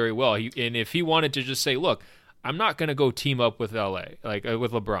handle it very well. And if he wanted to just say, look, I'm not going to go team up with LA,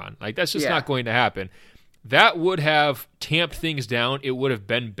 with LeBron. That's just not going to happen. That would have tamped things down. It would have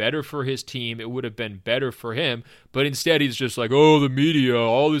been better for his team. It would have been better for him. But instead, he's just like, oh, the media,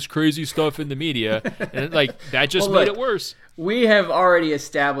 all this crazy stuff in the media. And that just made it worse. We have already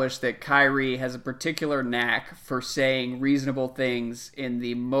established that Kyrie has a particular knack for saying reasonable things in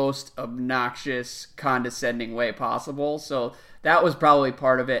the most obnoxious, condescending way possible. So that was probably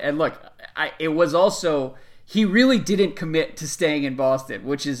part of it. And look, it was also... He really didn't commit to staying in Boston,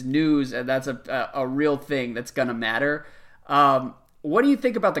 which is news, and that's a real thing that's going to matter. What do you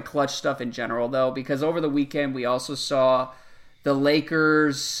think about the Klutch stuff in general, though? Because over the weekend, we also saw the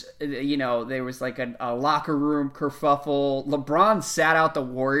Lakers, there was a locker room kerfuffle. LeBron sat out the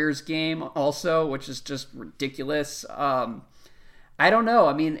Warriors game also, which is just ridiculous. I don't know.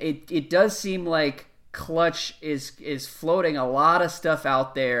 I mean, it does seem like Klutch is floating a lot of stuff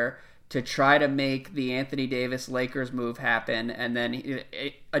out there to try to make the Anthony Davis Lakers move happen. And then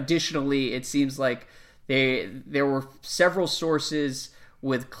additionally, it seems like there were several sources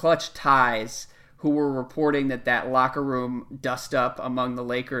with Klutch ties who were reporting that locker room dust-up among the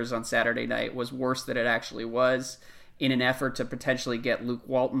Lakers on Saturday night was worse than it actually was in an effort to potentially get Luke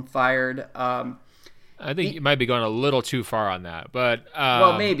Walton fired. I think you might be going a little too far on that, but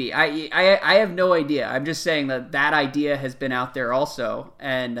well, maybe. I have no idea. I'm just saying that idea has been out there also,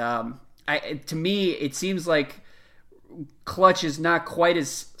 and to me, it seems like Klutch is not quite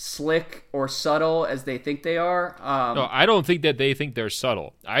as slick or subtle as they think they are. No, I don't think that they think they're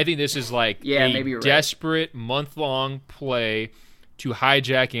subtle. I think this is maybe you're desperate month-long play to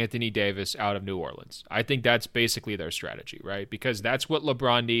hijack Anthony Davis out of New Orleans. I think that's basically their strategy, right? Because that's what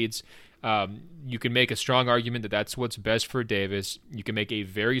LeBron needs. You can make a strong argument that that's what's best for Davis. You can make a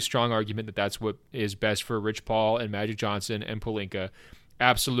very strong argument that that's what is best for Rich Paul and Magic Johnson and Pelinka.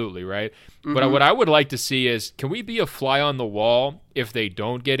 Absolutely, right? Mm-hmm. But what I would like to see is, can we be a fly on the wall if they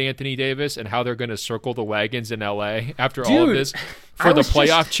don't get Anthony Davis and how they're going to circle the wagons in LA after all of this? for the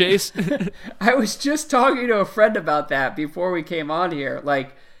playoff chase. I was just talking to a friend about that before we came on here.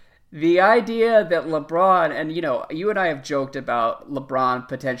 Like, the idea that LeBron, and you and I have joked about LeBron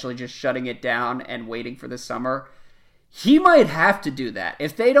potentially just shutting it down and waiting for the summer. He might have to do that.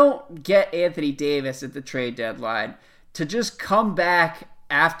 If they don't get Anthony Davis at the trade deadline, to just come back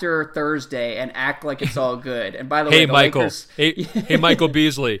after Thursday and act like it's all good. And by the way, Michael. Lakers... Hey, Michael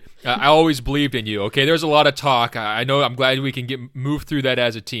Beasley, I always believed in you. Okay, there's a lot of talk. I know. I'm glad we can move through that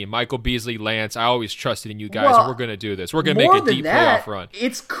as a team. Michael Beasley, Lance, I always trusted in you guys, and we're going to do this. We're going to make a deep playoff run.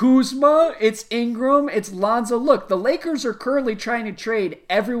 It's Kuzma, it's Ingram, it's Lonzo. Look, the Lakers are currently trying to trade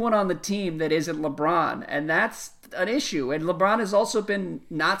everyone on the team that isn't LeBron, and that's an issue. And LeBron has also been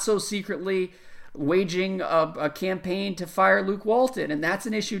not so secretly waging a campaign to fire Luke Walton, and that's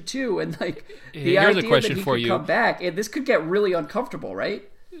an issue too. And like the Here's idea a question that he for could you. come back, this could get really uncomfortable, right?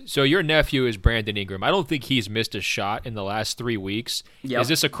 So your nephew is Brandon Ingram. I don't think he's missed a shot in the last 3 weeks. Yep. Is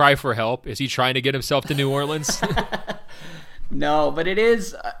this a cry for help? Is he trying to get himself to New Orleans? No, but it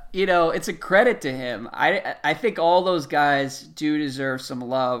is, it's a credit to him. I think all those guys do deserve some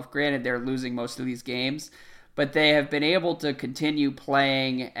love. Granted, they're losing most of these games, but they have been able to continue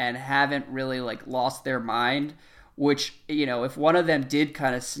playing and haven't really lost their mind, which, if one of them did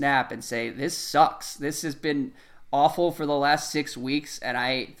kind of snap and say, this sucks, this has been awful for the last 6 weeks, and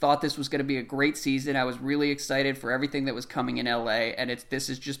I thought this was going to be a great season. I was really excited for everything that was coming in LA, and this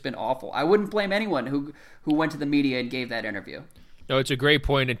has just been awful. I wouldn't blame anyone who went to the media and gave that interview. No, it's a great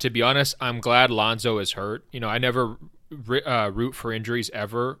point, and to be honest, I'm glad Lonzo is hurt. I never root for injuries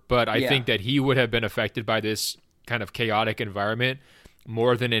ever, but I think that he would have been affected by this kind of chaotic environment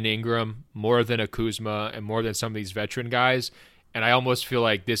more than an Ingram, more than a Kuzma, and more than some of these veteran guys. And I almost feel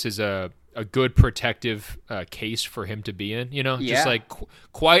like this is a good protective case for him to be in, just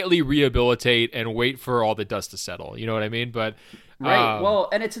quietly rehabilitate and wait for all the dust to settle. You know what I mean? But right. Well,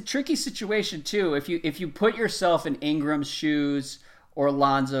 and it's a tricky situation too. If you put yourself in Ingram's shoes or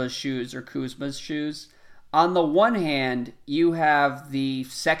Lonzo's shoes or Kuzma's shoes, on the one hand, you have the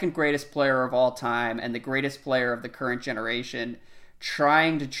second greatest player of all time and the greatest player of the current generation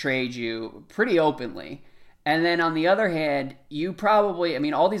trying to trade you pretty openly. And then on the other hand, you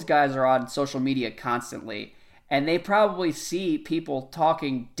probably, all these guys are on social media constantly, and they probably see people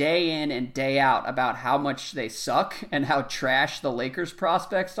talking day in and day out about how much they suck and how trash the Lakers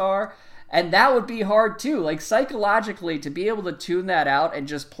prospects are. And that would be hard too. Psychologically, to be able to tune that out and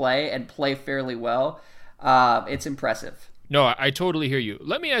just play fairly well, it's impressive. No, I totally hear you.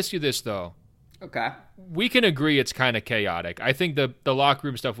 Let me ask you this, though. Okay. We can agree it's kind of chaotic. I think the locker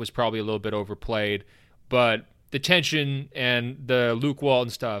room stuff was probably a little bit overplayed, but the tension and the Luke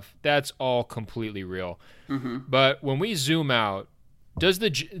Walton stuff, that's all completely real. Mm-hmm. But when we zoom out, does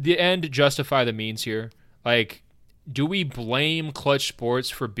the end justify the means here? Do we blame Klutch Sports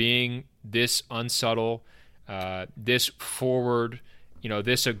for being this unsubtle, this forward,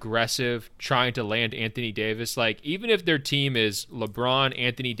 this aggressive, trying to land Anthony Davis? Even if their team is LeBron,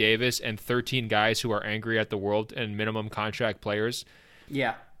 Anthony Davis, and 13 guys who are angry at the world and minimum contract players,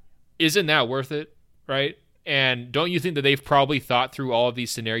 isn't that worth it, right? And don't you think that they've probably thought through all of these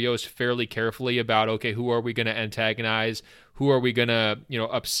scenarios fairly carefully about, okay, who are we going to antagonize? Who are we going to,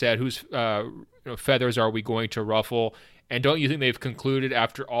 upset? Whose feathers are we going to ruffle? And don't you think they've concluded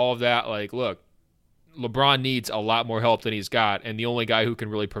after all of that, look, LeBron needs a lot more help than he's got, and the only guy who can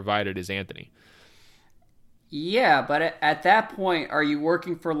really provide it is Anthony. Yeah, but at that point, are you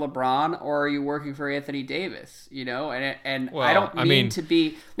working for LeBron or are you working for Anthony Davis? And well, I don't mean to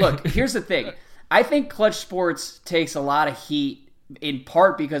be... Look, here's the thing. I think Klutch Sports takes a lot of heat in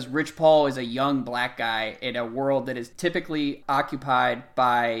part because Rich Paul is a young black guy in a world that is typically occupied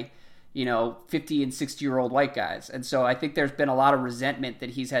by 50 and 60-year-old white guys. And so I think there's been a lot of resentment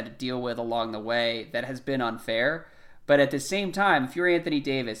that he's had to deal with along the way that has been unfair. But at the same time, if you're Anthony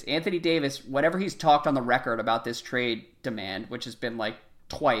Davis, whatever he's talked on the record about this trade demand, which has been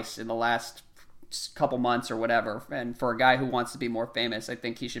twice in the last couple months or whatever, and for a guy who wants to be more famous, I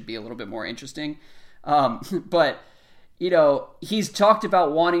think he should be a little bit more interesting. But he's talked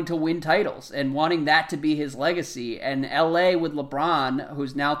about wanting to win titles and wanting that to be his legacy. And LA with LeBron,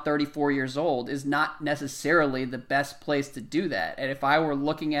 who's now 34 years old, is not necessarily the best place to do that. And if I were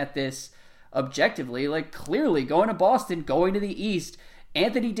looking at this objectively, clearly going to Boston, going to the East,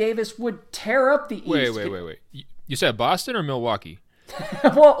 Anthony Davis would tear up the East. Wait. You said Boston or Milwaukee?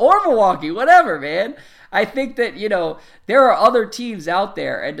 Well, or Milwaukee, whatever, man. I think that, there are other teams out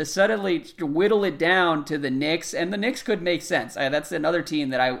there, and to suddenly whittle it down to the Knicks, and the Knicks could make sense. That's another team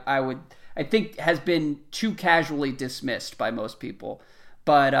that I think has been too casually dismissed by most people.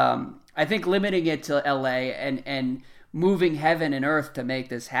 But I think limiting it to LA and moving heaven and earth to make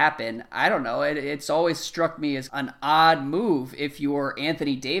this happen. I don't know. It's always struck me as an odd move if you're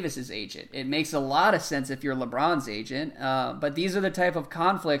Anthony Davis's agent. It makes a lot of sense if you're LeBron's agent. But these are the type of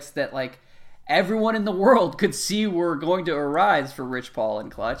conflicts that like everyone in the world could see were going to arise for Rich Paul and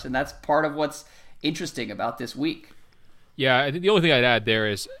Klutch. And that's part of what's interesting about this week. Yeah, I think the only thing I'd add there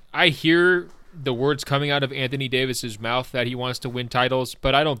is I hear the words coming out of Anthony Davis's mouth that he wants to win titles,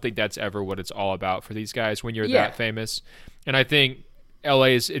 but I don't think that's ever what it's all about for these guys when you're that famous. And I think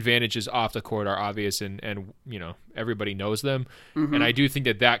LA's advantages off the court are obvious and you know, everybody knows them. Mm-hmm. And I do think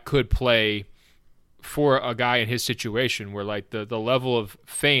that could play for a guy in his situation where like the level of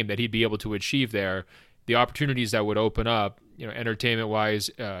fame that he'd be able to achieve there, the opportunities that would open up, you know, entertainment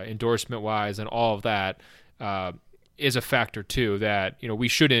wise, endorsement wise, and all of that, is a factor too that, you know, we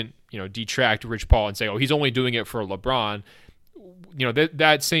shouldn't, you know, detract Rich Paul and say, oh, he's only doing it for LeBron. You know,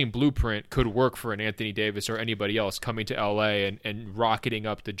 that same blueprint could work for an Anthony Davis or anybody else coming to LA and rocketing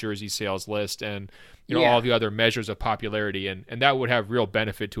up the jersey sales list and, you know, all the other measures of popularity. And that would have real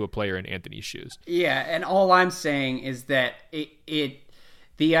benefit to a player in Anthony's shoes. Yeah. And all I'm saying is that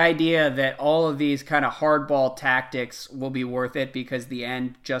the idea that all of these kind of hardball tactics will be worth it because the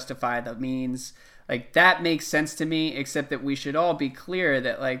end justify the means, like that makes sense to me, except that we should all be clear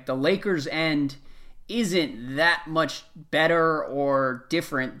that like the Lakers' end isn't that much better or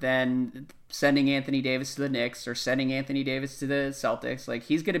different than sending Anthony Davis to the Knicks or sending Anthony Davis to the Celtics. Like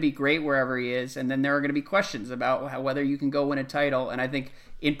he's going to be great wherever he is, and then there are going to be questions about whether you can go win a title. And I think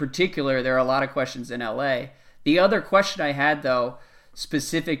in particular there are a lot of questions in LA. The other question I had though,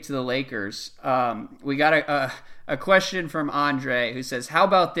 specific to the Lakers, we got a question from Andre who says, how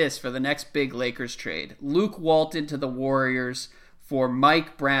about this for the next big Lakers trade? Luke Walton to the Warriors for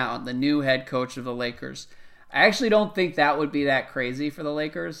Mike Brown, the new head coach of the Lakers. I actually don't think that would be that crazy for the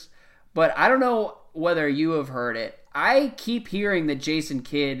Lakers, but I don't know whether you have heard it. I keep hearing that Jason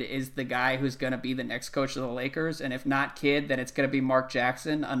Kidd is the guy who's going to be the next coach of the Lakers, and if not Kidd, then it's going to be Mark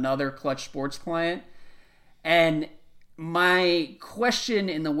Jackson, another Klutch Sports client. And my question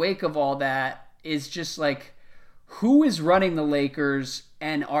in the wake of all that is just like, who is running the Lakers,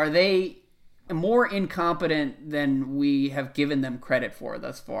 and are they more incompetent than we have given them credit for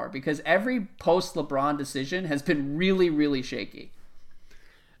thus far? Because every post-LeBron decision has been really, really shaky. I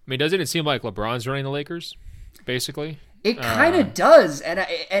mean, doesn't it seem like LeBron's running the Lakers, basically? It kind of does, and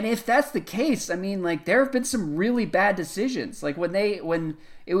if that's the case, I mean, like there have been some really bad decisions. Like when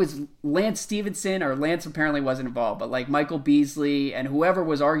it was Lance Stevenson, or Lance apparently wasn't involved, but like Michael Beasley and whoever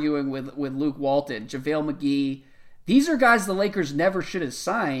was arguing with Luke Walton, JaVale McGee. These are guys the Lakers never should have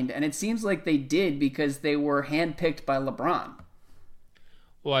signed, and it seems like they did because they were handpicked by LeBron.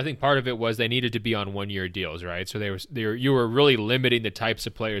 Well, I think part of it was they needed to be on one-year deals, right? So you were really limiting the types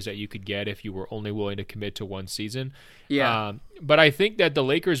of players that you could get if you were only willing to commit to one season. Yeah. But I think that the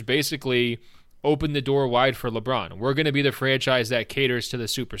Lakers basically opened the door wide for LeBron. We're going to be the franchise that caters to the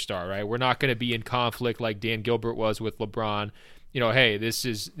superstar, right? We're not going to be in conflict like Dan Gilbert was with LeBron. You know, hey, this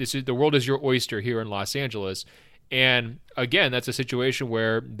is the world is your oyster here in Los Angeles. And again, that's a situation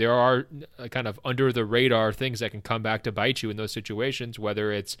where there are kind of under the radar things that can come back to bite you in those situations,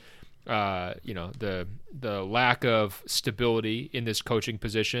 whether it's, you know, the lack of stability in this coaching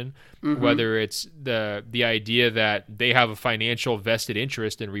position, whether it's the idea that they have a financial vested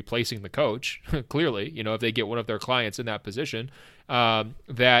interest in replacing the coach, clearly, you know, if they get one of their clients in that position,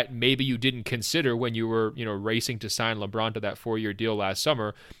 that maybe you didn't consider when you were, you know, racing to sign LeBron to that 4-year deal last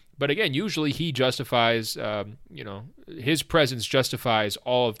summer. But again, usually he justifies, you know, his presence justifies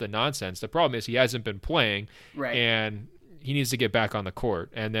all of the nonsense. The problem is he hasn't been playing, right, and he needs to get back on the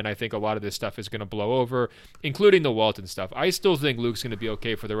court. And then I think a lot of this stuff is going to blow over, including the Walton stuff. I still think Luke's going to be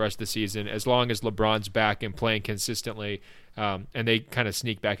okay for the rest of the season as long as LeBron's back and playing consistently, and they kind of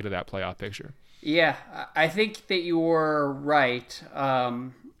sneak back into that playoff picture. Yeah, I think that you were right.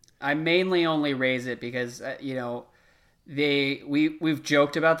 I mainly only raise it because, you know, we've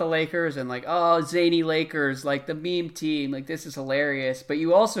joked about the Lakers and like, oh, zany Lakers, like the meme team, like this is hilarious. But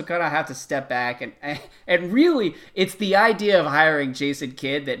you also kind of have to step back and really, it's the idea of hiring Jason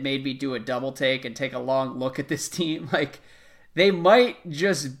Kidd that made me do a double take and take a long look at this team. Like they might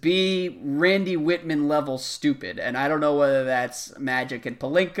just be Randy Wittman level stupid, and I don't know whether that's Magic and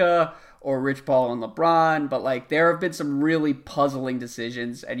Pelinka or Rich Paul and LeBron, but like there have been some really puzzling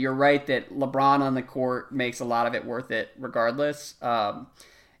decisions, and you're right that LeBron on the court makes a lot of it worth it regardless.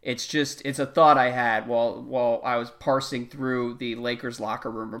 It's a thought I had while I was parsing through the Lakers locker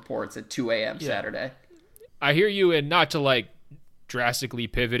room reports at 2 a.m. Saturday. I hear you, and not to like drastically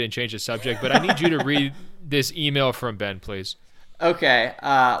pivot and change the subject, but I need you to read this email from Ben, please. Okay.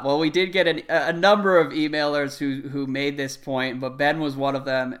 Well, we did get a number of emailers who made this point, but Ben was one of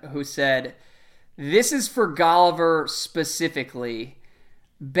them who said, "This is for Golliver specifically.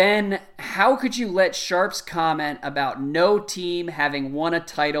 Ben, how could you let Sharp's comment about no team having won a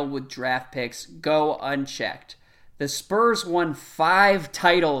title with draft picks go unchecked? The Spurs won 5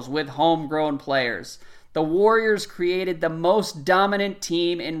 titles with homegrown players. The Warriors created the most dominant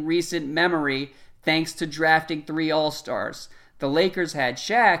team in recent memory thanks to drafting 3 All-Stars. The Lakers had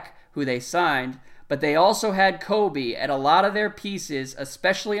Shaq, who they signed, but they also had Kobe, and a lot of their pieces,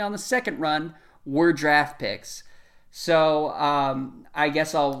 especially on the second run, were draft picks." So I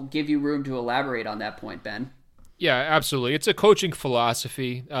guess I'll give you room to elaborate on that point, Ben. Yeah, absolutely. It's a coaching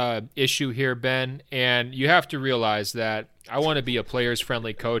philosophy issue here, Ben, and you have to realize that I want to be a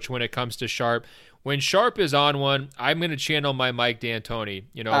players-friendly coach when it comes to Sharp. When Sharp is on one, I'm going to channel my Mike D'Antoni,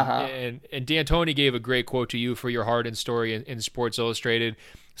 and D'Antoni gave a great quote to you for your Harden story in Sports Illustrated,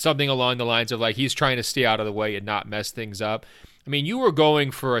 something along the lines of like he's trying to stay out of the way and not mess things up. I mean, you were going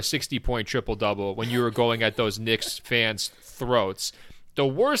for a 60-point triple-double when you were going at those Knicks fans' throats. The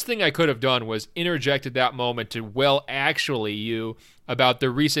worst thing I could have done was interjected that moment to, actually you about the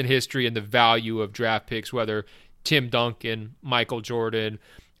recent history and the value of draft picks, whether Tim Duncan, Michael Jordan,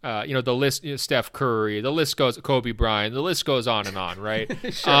 the list, Steph Curry, the list goes, Kobe Bryant, the list goes on and on, right?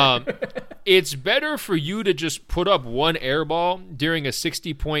 Sure. It's better for you to just put up one air ball during a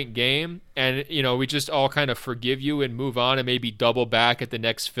 60-point game and, we just all kind of forgive you and move on and maybe double back at the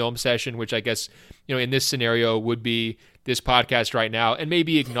next film session, which I guess, in this scenario would be this podcast right now, and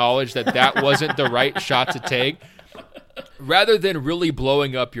maybe acknowledge that wasn't the right shot to take rather than really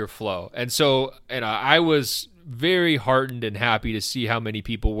blowing up your flow. And so, I was very heartened and happy to see how many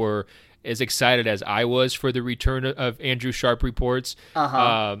people were as excited as I was for the return of Andrew Sharp reports.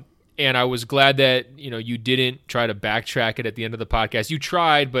 And I was glad that, you didn't try to backtrack it at the end of the podcast. You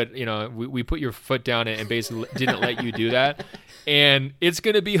tried, but, we put your foot down and basically didn't let you do that. And it's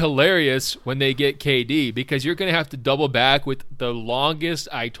going to be hilarious when they get KD because you're going to have to double back with the longest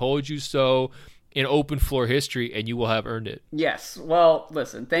I told you so in open floor history, and you will have earned it. Yes. Well,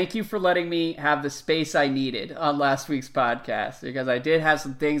 listen, thank you for letting me have the space I needed on last week's podcast because I did have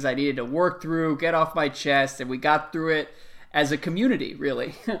some things I needed to work through, get off my chest, and we got through it as a community,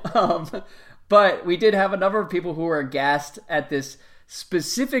 really. But we did have a number of people who were aghast at this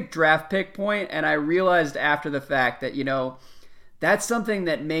specific draft pick point, and I realized after the fact that, that's something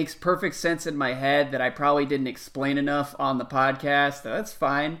that makes perfect sense in my head that I probably didn't explain enough on the podcast. That's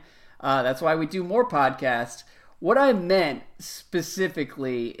fine. That's why we do more podcasts. What I meant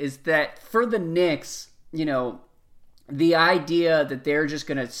specifically is that for the Knicks, the idea that they're just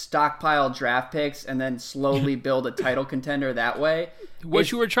going to stockpile draft picks and then slowly build a title contender that way.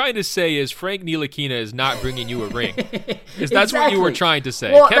 What you were trying to say is Frank Ntilikina is not bringing you a ring. That's Exactly. what you were trying to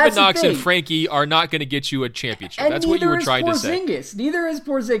say. Well, Kevin Knox and Frankie are not going to get you a championship. And that's what you were trying to say. Neither is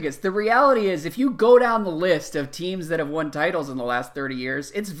Porzingis. The reality is if you go down the list of teams that have won titles in the last 30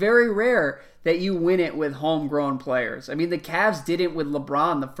 years, it's very rare that you win it with homegrown players. I mean, the Cavs did it with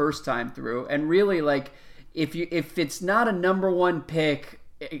LeBron the first time through. And really, if it's not a number one pick,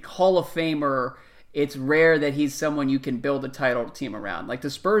 a Hall of Famer, it's rare that he's someone you can build a title team around. Like the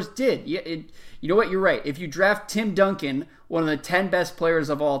Spurs did. You know what? You're right. If you draft Tim Duncan, one of the 10 best players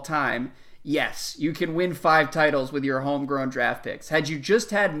of all time, yes, you can win 5 titles with your homegrown draft picks. Had you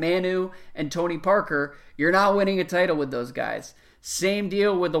just had Manu and Tony Parker, you're not winning a title with those guys. Same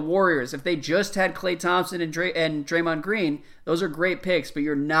deal with the Warriors. If they just had Klay Thompson and Draymond Green, those are great picks, but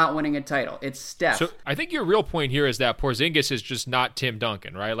you're not winning a title. It's Steph. So I think your real point here is that Porzingis is just not Tim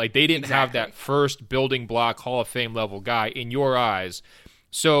Duncan, right? Like they didn't have that first building block Hall of Fame level guy in your eyes.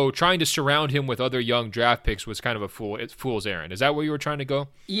 So trying to surround him with other young draft picks was kind of a fool's errand. Is that where you were trying to go?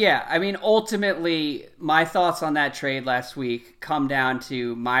 Yeah, I mean, ultimately, my thoughts on that trade last week come down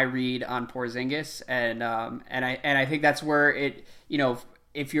to my read on Porzingis, and I think that's where it,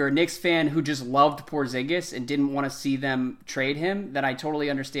 if you're a Knicks fan who just loved Porzingis and didn't want to see them trade him, then I totally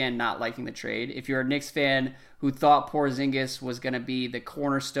understand not liking the trade. If you're a Knicks fan who thought Porzingis was going to be the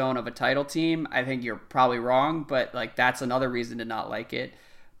cornerstone of a title team, I think you're probably wrong, but that's another reason to not like it.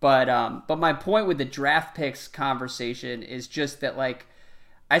 But my point with the draft picks conversation is just that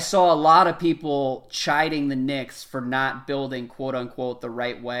I saw a lot of people chiding the Knicks for not building quote unquote the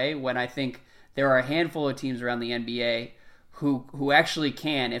right way, when I think there are a handful of teams around the NBA who actually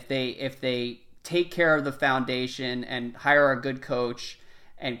can, if they take care of the foundation and hire a good coach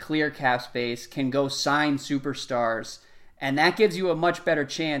and clear cap space, can go sign superstars. And that gives you a much better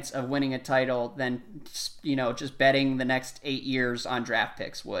chance of winning a title than, just betting the next 8 years on draft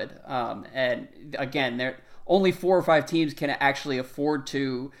picks would. And again, only 4 or 5 teams can actually afford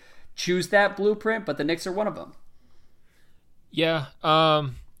to choose that blueprint, but the Knicks are one of them. Yeah.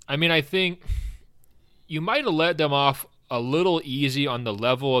 I mean, I think you might have let them off a little easy on the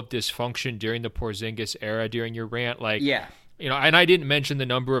level of dysfunction during the Porzingis era during your rant. Like, yeah. And I didn't mention the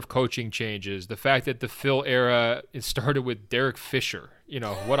number of coaching changes, the fact that the Phil era, it started with Derek Fisher.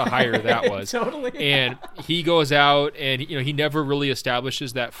 What a hire that was. Totally. And he goes out and, he never really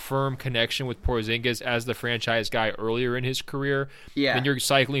establishes that firm connection with Porzingis as the franchise guy earlier in his career. Yeah. And you're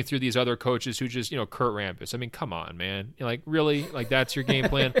cycling through these other coaches who just, Kurt Rambis. I mean, come on, man. Really? Like, that's your game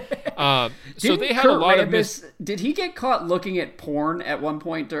plan? So they had Kurt a lot Rambis, did he get caught looking at porn at one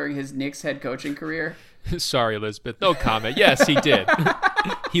point during his Knicks head coaching career? Sorry, Elizabeth. No comment. Yes, he did.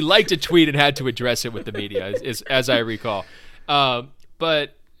 He liked a tweet and had to address it with the media, as I recall.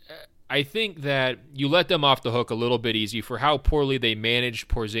 But I think that you let them off the hook a little bit easy for how poorly they managed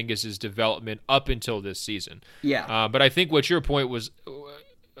Porzingis' development up until this season. Yeah. But I think what your point was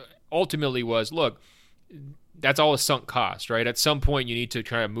ultimately was, look, that's all a sunk cost, right? At some point, you need to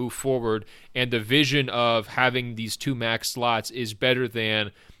try to move forward, and the vision of having these 2 max slots is better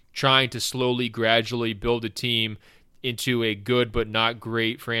than trying to slowly, gradually build a team into a good but not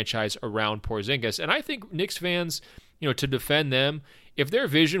great franchise around Porzingis. And I think Knicks fans, to defend them, if their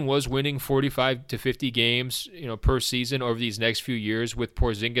vision was winning 45 to 50 games, per season over these next few years with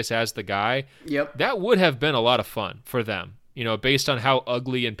Porzingis as the guy, yep, that would have been a lot of fun for them. Based on how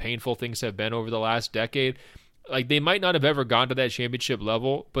ugly and painful things have been over the last decade. Like, they might not have ever gone to that championship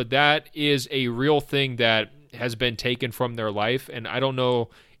level, but that is a real thing that has been taken from their life, and I don't know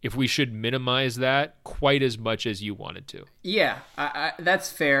if we should minimize that quite as much as you wanted to. Yeah,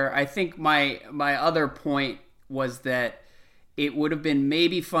 that's fair. I think my other point was that it would have been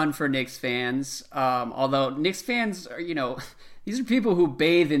maybe fun for Knicks fans, although Knicks fans are, these are people who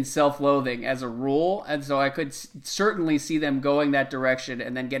bathe in self-loathing as a rule, and so I could certainly see them going that direction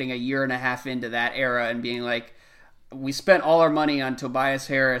and then getting a year and a half into that era and being like, we spent all our money on Tobias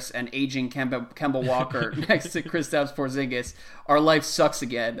Harris and aging Kemba Walker next to Kristaps Porzingis. Our life sucks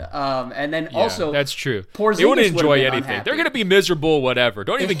again. And then also, that's true. Porzingis they wouldn't enjoy anything. Unhappy. They're going to be miserable, whatever.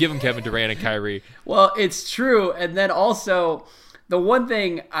 Don't even give them Kevin Durant and Kyrie. Well, it's true. And then also, the one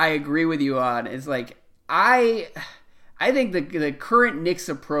thing I agree with you on is, like, I think the current Knicks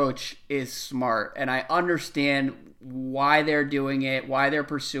approach is smart, and I understand why they're doing it, why they're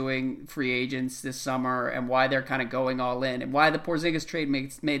pursuing free agents this summer, and why they're kind of going all in, and why the Porzingis trade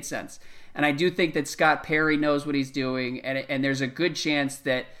made sense. And I do think that Scott Perry knows what he's doing, and there's a good chance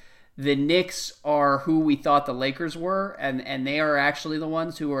that the Knicks are who we thought the Lakers were, and they are actually the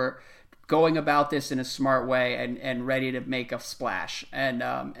ones who are going about this in a smart way and ready to make a splash,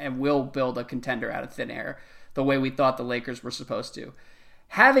 and will build a contender out of thin air the way we thought the Lakers were supposed to.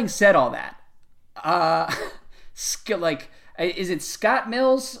 Having said all that, is it Scott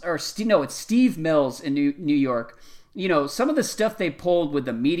Mills or it's Steve Mills in New York? Some of the stuff they pulled with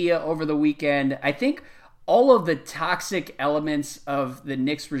the media over the weekend, I think all of the toxic elements of the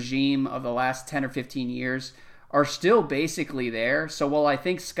Knicks regime of the last 10 or 15 years are still basically there. So while I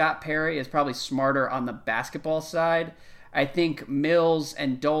think Scott Perry is probably smarter on the basketball side, I think Mills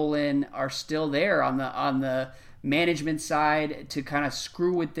and Dolan are still there on the management side to kind of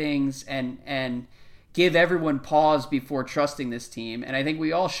screw with things and give everyone pause before trusting this team. And I think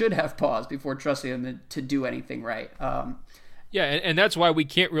we all should have pause before trusting them to do anything right. Yeah, and that's why we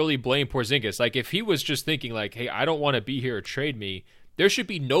can't really blame Porzingis. Like, if he was just thinking, like, hey, I don't want to be here or trade me, there should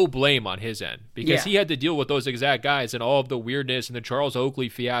be no blame on his end, because he had to deal with those exact guys and all of the weirdness and the Charles Oakley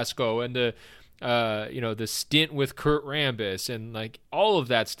fiasco and the stint with Kurt Rambis and, like, all of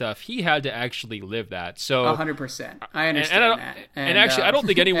that stuff. He had to actually live that. So 100%. I understand that. And actually, I don't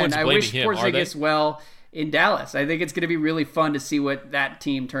think anyone's blaming him. I wish Porzingis well in Dallas. I think it's going to be really fun to see what that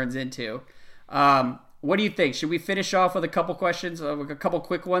team turns into. What do you think? Should we finish off with a couple questions, a couple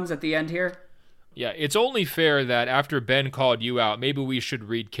quick ones at the end here? Yeah, it's only fair that after Ben called you out, maybe we should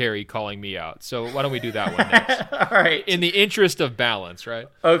read Carrie calling me out. So why don't we do that one next? All right. In the interest of balance, right?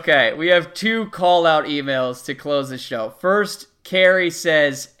 Okay, we have 2 call-out emails to close the show. First, Carrie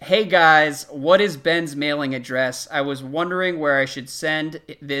says, "Hey guys, what is Ben's mailing address? I was wondering where I should send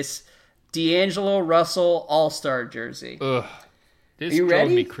this D'Angelo Russell All-Star jersey." Ugh. Are you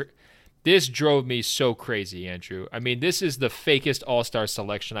ready? This drove me so crazy, Andrew. I mean, this is the fakest All-Star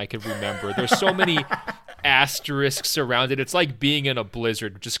selection I could remember. There's so many asterisks around it. It's like being in a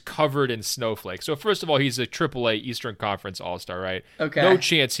blizzard, just covered in snowflakes. So first of all, he's a AAA Eastern Conference All-Star, right? Okay. No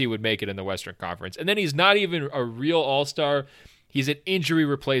chance he would make it in the Western Conference. And then he's not even a real All-Star. He's an injury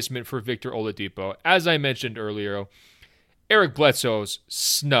replacement for Victor Oladipo. As I mentioned earlier, Eric Bledsoe's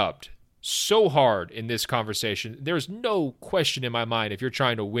snubbed so hard in this conversation. There's no question in my mind, if you're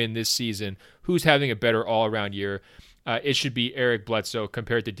trying to win this season, who's having a better all-around year. It should be Eric Bledsoe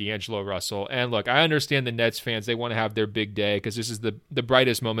compared to D'Angelo Russell. And look, I understand the Nets fans, they want to have their big day because this is the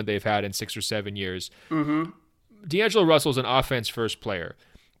brightest moment they've had in 6 or 7 years. Mm-hmm. D'Angelo Russell's an offense-first player.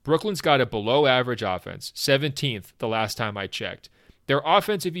 Brooklyn's got a below-average offense, 17th the last time I checked. Their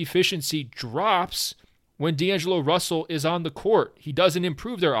offensive efficiency drops when D'Angelo Russell is on the court. He doesn't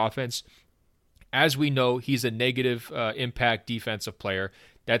improve their offense. As we know, he's a negative impact defensive player.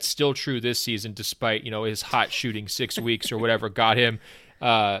 That's still true this season, despite his hot shooting 6 weeks or whatever got him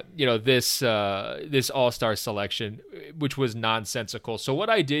this All-Star selection, which was nonsensical. So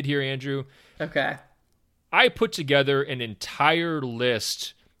what I did here, Andrew, okay, I put together an entire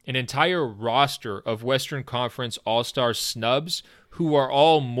list, an entire roster of Western Conference All-Star snubs who are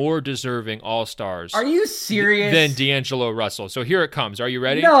all more deserving All-Stars. Are you serious? Than D'Angelo Russell. So here it comes. Are you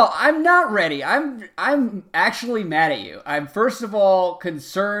ready? No, I'm not ready. I'm actually mad at you. I'm first of all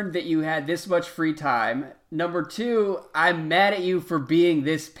concerned that you had this much free time. Number two, I'm mad at you for being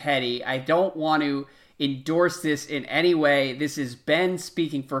this petty. I don't want to endorse this in any way. This is Ben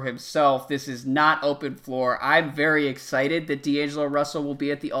speaking for himself. This is not open floor. I'm very excited that D'Angelo Russell will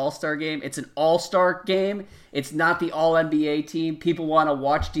be at the All-Star game. It's an All-Star game. It's not the All-NBA team. People want to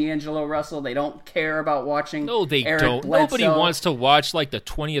watch D'Angelo Russell. They don't care about watching No, they Eric don't. Bledsoe. Nobody wants to watch like the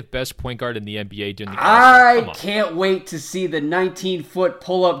 20th best point guard in the NBA during the I can't wait to see the 19-foot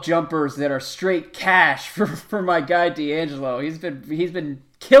pull-up jumpers that are straight cash for my guy D'Angelo. He's been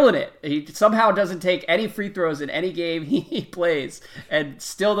killing it. He somehow doesn't take any free throws in any game he plays, and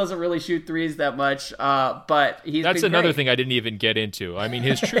still doesn't really shoot threes that much. But that's another thing I didn't even get into. I mean,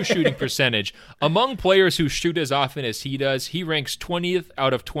 his true shooting percentage among players who shoot as often as he does, he ranks 20th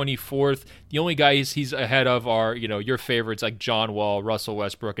out of 24th. The only guys he's ahead of are your favorites like John Wall, Russell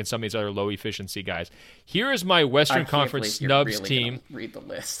Westbrook, and some of these other low efficiency guys. Here is my Western Conference snubs team. Read the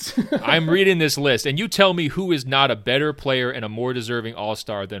list. I'm reading this list, and you tell me who is not a better player and a more deserving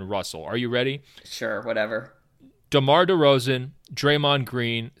All-Star than Russell. Are you ready? Sure, whatever. DeMar DeRozan, Draymond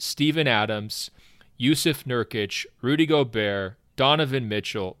Green, Steven Adams, Yusuf Nurkic, Rudy Gobert, Donovan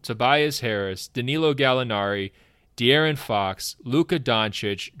Mitchell, Tobias Harris, Danilo Gallinari, De'Aaron Fox, Luka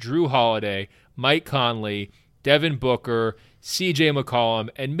Doncic, Drew Holiday, Mike Conley, Devin Booker, CJ McCollum,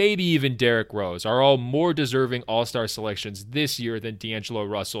 and maybe even Derrick Rose are all more deserving All-Star selections this year than D'Angelo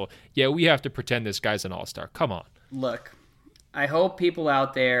Russell. Yeah, we have to pretend this guy's an All-Star. Come on. Look, I hope people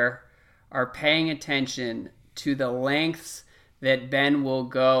out there are paying attention to the lengths that Ben will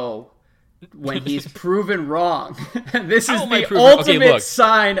go when he's proven wrong. This is the ultimate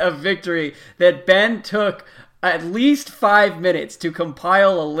sign of victory that Ben took at least 5 minutes to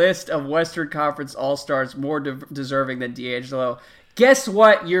compile a list of Western Conference All-Stars more deserving than D'Angelo. Guess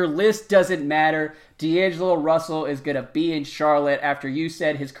what? Your list doesn't matter. D'Angelo Russell is going to be in Charlotte after you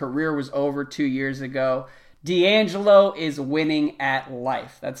said his career was over 2 years ago. D'Angelo is winning at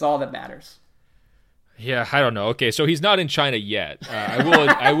life. That's all that matters. Yeah, I don't know. Okay, so he's not in China yet. I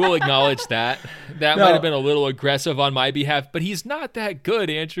will acknowledge that. That might have been a little aggressive on my behalf, but he's not that good,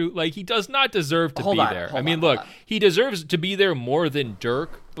 Andrew. Like, he does not deserve to be there. I mean, look, he deserves to be there more than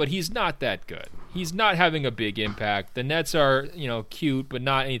Dirk, but he's not that good. He's not having a big impact. The Nets are, cute, but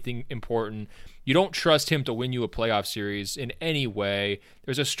not anything important. You don't trust him to win you a playoff series in any way.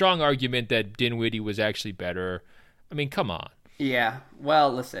 There's a strong argument that Dinwiddie was actually better. I mean, come on. Yeah,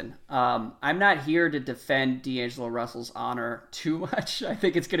 well, listen, I'm not here to defend D'Angelo Russell's honor too much. I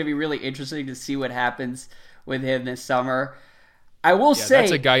think it's going to be really interesting to see what happens with him this summer. I will say...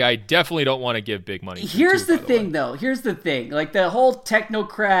 that's a guy I definitely don't want to give big money to. Here's the thing, though. Here's the thing. Like, the whole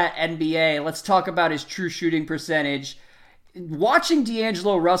technocrat NBA, let's talk about his true shooting percentage. Watching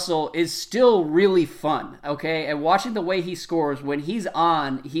D'Angelo Russell is still really fun, okay? And watching the way he scores, when he's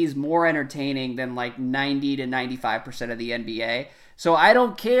on, he's more entertaining than like 90 to 95% of the NBA. So I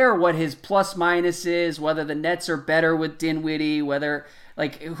don't care what his plus minus is, whether the Nets are better with Dinwiddie, whether,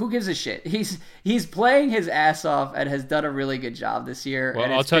 like, who gives a shit? He's playing his ass off and has done a really good job this year. Well,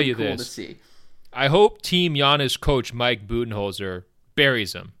 and I'll tell you cool this. To see. I hope Team Giannis coach Mike Budenholzer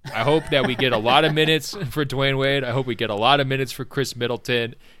buries him. I hope that we get a lot of minutes for Dwayne Wade. I hope we get a lot of minutes for Chris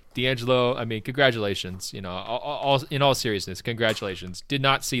Middleton. D'Angelo, I mean, congratulations. In all seriousness, congratulations. Did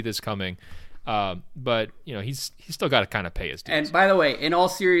not see this coming. But he's still got to kind of pay his dues. And by the way, in all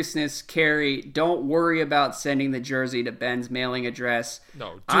seriousness, Carrie, don't worry about sending the jersey to Ben's mailing address.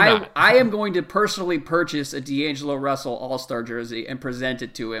 No, do not. I am going to personally purchase a D'Angelo Russell All-Star jersey and present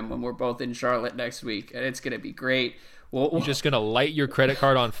it to him when we're both in Charlotte next week, and it's going to be great. Well, you're just gonna light your credit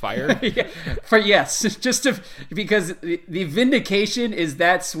card on fire? Because the vindication is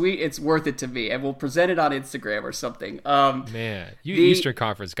that sweet, it's worth it to me, and we'll present it on Instagram or something. Man, Eastern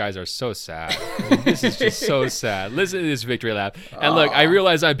Conference guys are so sad. I mean, this is just so sad. Listen to this victory lap, and look, I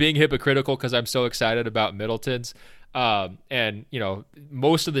realize I'm being hypocritical because I'm so excited about Middleton's. And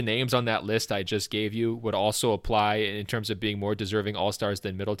most of the names on that list I just gave you would also apply in terms of being more deserving All-Stars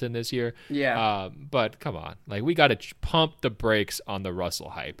than Middleton this year. Yeah. But come on, like, we got to pump the brakes on the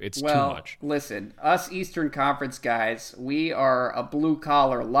Russell hype. It's too much. Listen, us Eastern Conference guys, we are a blue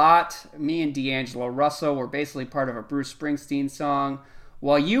collar lot. Me and D'Angelo Russell were basically part of a Bruce Springsteen song.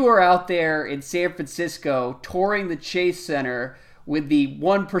 While you are out there in San Francisco touring the Chase Center with the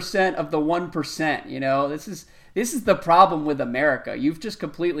 1% of the 1%, This is the problem with America. You've just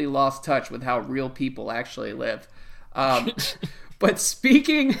completely lost touch with how real people actually live. But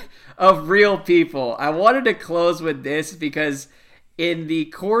speaking of real people, I wanted to close with this because in the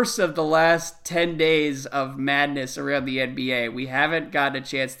course of the last 10 days of madness around the NBA, we haven't gotten a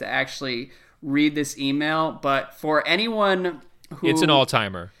chance to actually read this email. But for anyone who... It's an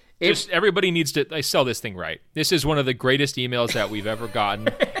all-timer. Just everybody needs to sell this thing right. This is one of the greatest emails that we've ever gotten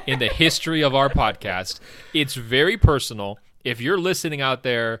in the history of our podcast. It's very personal. If you're listening out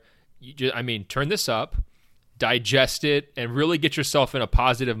there, turn this up, digest it, and really get yourself in a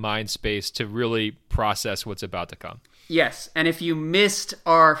positive mind space to really process what's about to come. Yes, and if you missed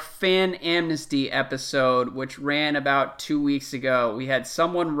our fan amnesty episode, which ran about 2 weeks ago, we had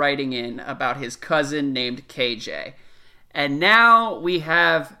someone writing in about his cousin named KJ. And now we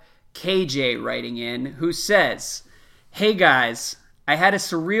have KJ writing in, who says, "Hey guys, I had a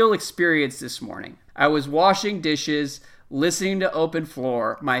surreal experience this morning. I was washing dishes, listening to Open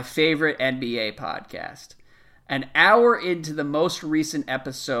Floor, my favorite NBA podcast. An hour into the most recent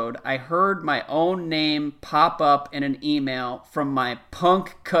episode, I heard my own name pop up in an email from my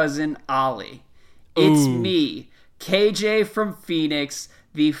punk cousin Ollie. It's me, KJ from Phoenix,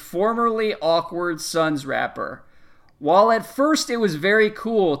 the formerly awkward Suns rapper. While at first it was very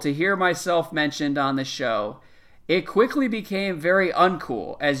cool to hear myself mentioned on the show, it quickly became very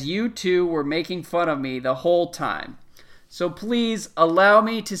uncool as you two were making fun of me the whole time. So please allow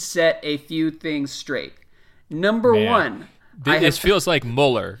me to set a few things straight. Number one, this feels like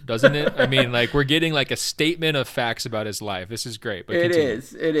Mueller, doesn't it? I mean, like, we're getting like a statement of facts about his life. This is great. But it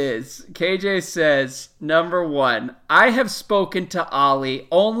is. KJ says, number one, I have spoken to Ollie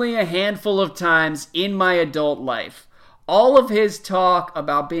only a handful of times in my adult life. All of his talk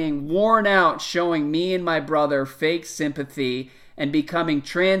about being worn out showing me and my brother fake sympathy and becoming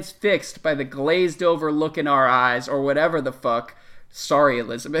transfixed by the glazed over look in our eyes or whatever the fuck. Sorry,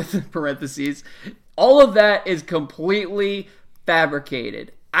 Elizabeth, parentheses. All of that is completely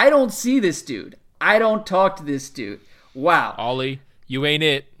fabricated. I don't see this dude. I don't talk to this dude. Wow. Ollie, you ain't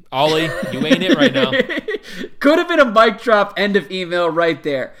it. Ollie, you ain't it right now. Could have been a mic drop end of email right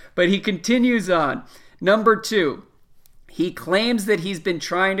there. But he continues on. Number two. He claims that he's been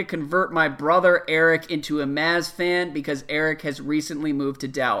trying to convert my brother Eric into a Mavs fan because Eric has recently moved to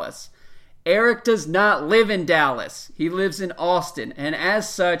Dallas. Eric does not live in Dallas. He lives in Austin, and as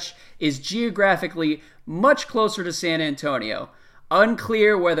such is geographically much closer to San Antonio.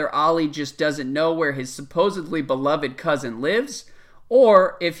 Unclear whether Ollie just doesn't know where his supposedly beloved cousin lives,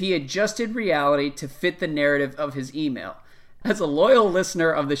 or if he adjusted reality to fit the narrative of his email. As a loyal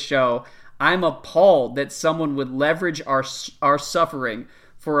listener of the show, I'm appalled that someone would leverage our suffering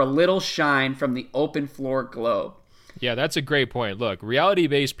for a little shine from the Open Floor globe. Yeah, that's a great point. Look,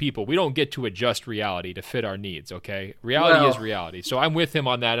 reality-based people, we don't get to adjust reality to fit our needs, okay? Reality is reality. So I'm with him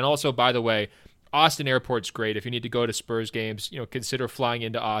on that. And also, by the way, Austin Airport's great. If you need to go to Spurs games, consider flying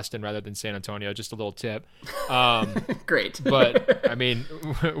into Austin rather than San Antonio. Just a little tip. Great. But I mean,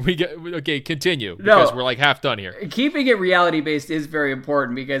 continue because we're like half done here. Keeping it reality based is very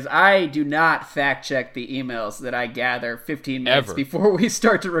important because I do not fact check the emails that I gather 15 minutes before we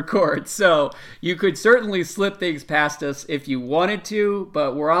start to record. So you could certainly slip things past us if you wanted to,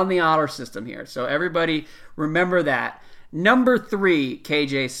 but we're on the honor system here. So everybody remember that. Number 3,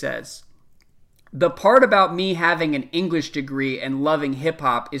 KJ says, the part about me having an English degree and loving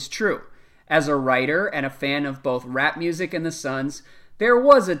hip-hop is true. As a writer and a fan of both rap music and the Suns, there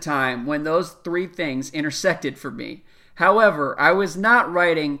was a time when those three things intersected for me. However, I was not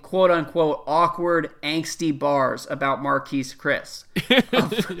writing quote-unquote awkward, angsty bars about Marquise Chris.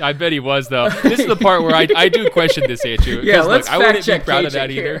 I bet he was, though. This is the part where I do question this, Andrew. Yeah, let's I wouldn't fact-check be proud KJ of that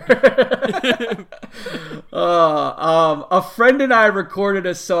here. either. A friend and I recorded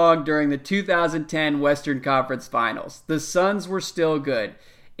a song during the 2010 Western Conference Finals. The Suns were still good.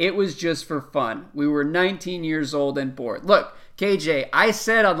 It was just for fun. We were 19 years old and bored. Look, KJ, I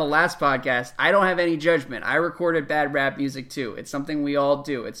said on the last podcast, I don't have any judgment. I recorded bad rap music too. It's something we all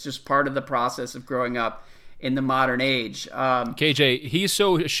do. It's just part of the process of growing up in the modern age. KJ, he's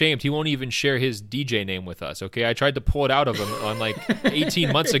so ashamed he won't even share his DJ name with us, okay? I tried to pull it out of him on like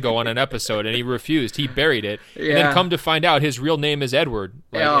 18 months ago on an episode, and he refused. He buried it. Yeah. And then come to find out his real name is Edward.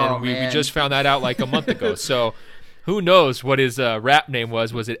 And we just found that out like a month ago. So who knows what his rap name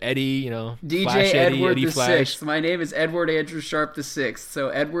was? Was it Eddie, DJ Flash Edward Eddie the Flash? Sixth. My name is Edward Andrew Sharp the Sixth. So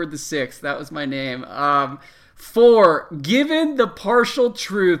Edward the Sixth, that was my name. 4, given the partial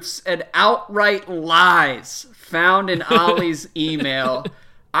truths and outright lies found in Ollie's email,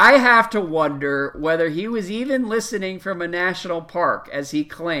 I have to wonder whether he was even listening from a national park, as he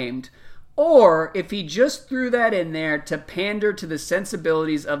claimed, or if he just threw that in there to pander to the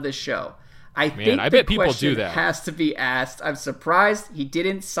sensibilities of the show. I bet people do that. Has to be asked. I'm surprised he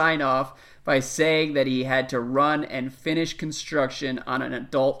didn't sign off by saying that he had to run and finish construction on an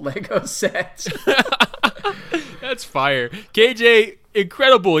adult Lego set. That's fire. KJ,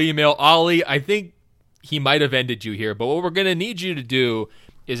 incredible email. Ollie, I think he might have ended you here, but what we're going to need you to do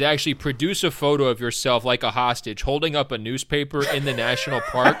is actually produce a photo of yourself like a hostage holding up a newspaper in the national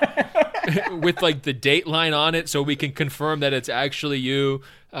park with like the date line on it so we can confirm that it's actually you,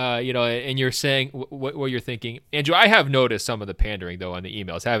 and you're saying what you're thinking. Andrew, I have noticed some of the pandering though on the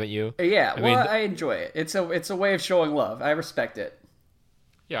emails, haven't you? Yeah, I enjoy it. It's a way of showing love. I respect it.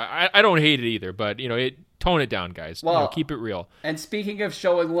 Yeah, I don't hate it either, but tone it down, guys. Well, keep it real. And speaking of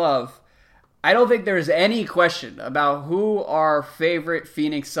showing love, I don't think there's any question about who our favorite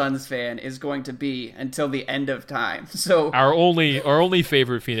Phoenix Suns fan is going to be until the end of time. So our only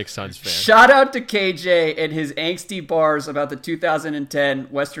favorite Phoenix Suns fan. Shout out to KJ and his angsty bars about the 2010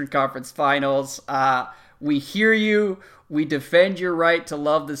 Western Conference Finals. We hear you. We defend your right to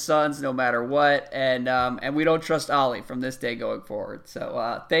love the Suns no matter what, and we don't trust Ollie from this day going forward.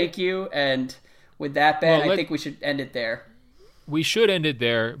 So thank you, and with that, Ben, I think we should end it there. We should end it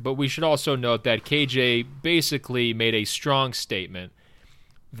there, but we should also note that KJ basically made a strong statement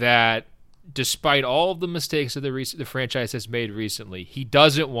that despite all of the mistakes that the franchise has made recently, he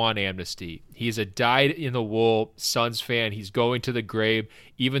doesn't want amnesty. He's a dyed-in-the-wool Suns fan. He's going to the grave,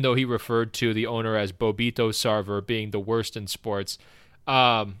 even though he referred to the owner as Bobito Sarver being the worst in sports.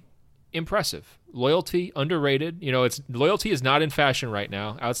 Impressive. Loyalty, underrated. Loyalty is not in fashion right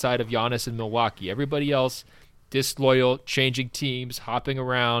now outside of Giannis in Milwaukee. Everybody else disloyal, changing teams, hopping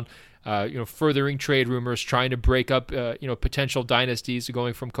around, furthering trade rumors, trying to break up, potential dynasties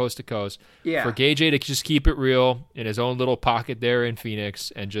going from coast to coast. Yeah. For KJ to just keep it real in his own little pocket there in Phoenix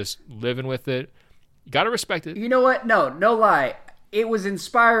and just living with it, you got to respect it. You know what? No lie. It was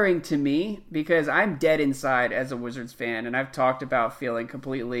inspiring to me because I'm dead inside as a Wizards fan, and I've talked about feeling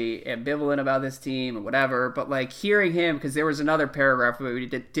completely ambivalent about this team and whatever, but like hearing him, because there was another paragraph that we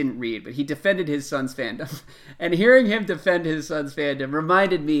didn't read, but he defended his Suns fandom, and hearing him defend his Suns fandom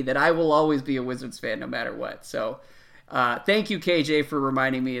reminded me that I will always be a Wizards fan no matter what. So thank you, KJ, for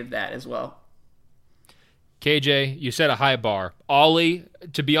reminding me of that as well. KJ, you set a high bar. Ollie,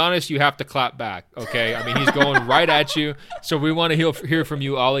 to be honest, you have to clap back, okay? I mean, he's going right at you. So we want to hear from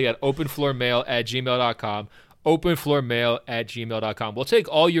you, Ollie, at openfloormail@gmail.com. openfloormail@gmail.com. We'll take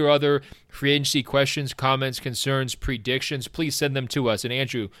all your other free agency questions, comments, concerns, predictions. Please send them to us. And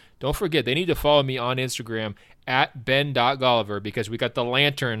Andrew, don't forget, they need to follow me on Instagram at ben.golliver because we got the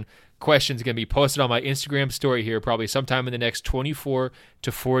lantern questions going to be posted on my Instagram story here probably sometime in the next 24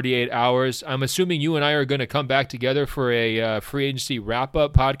 to 48 hours. I'm assuming you and I are going to come back together for a free agency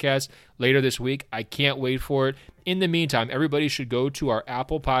wrap-up podcast later this week. I can't wait for it. In the meantime, everybody should go to our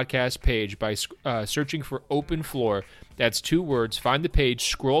Apple Podcast page by searching for Open Floor. That's 2 words. Find the page,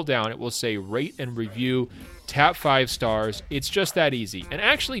 scroll down. It will say rate and review, tap 5 stars. It's just that easy. And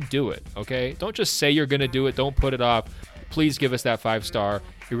actually do it, okay? Don't just say you're going to do it. Don't put it off. Please give us that 5-star.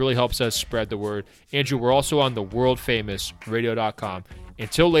 It really helps us spread the word. Andrew, we're also on the world-famous radio.com.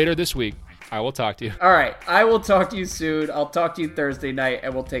 Until later this week, I will talk to you. All right. I will talk to you soon. I'll talk to you Thursday night,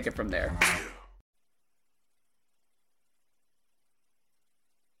 and we'll take it from there.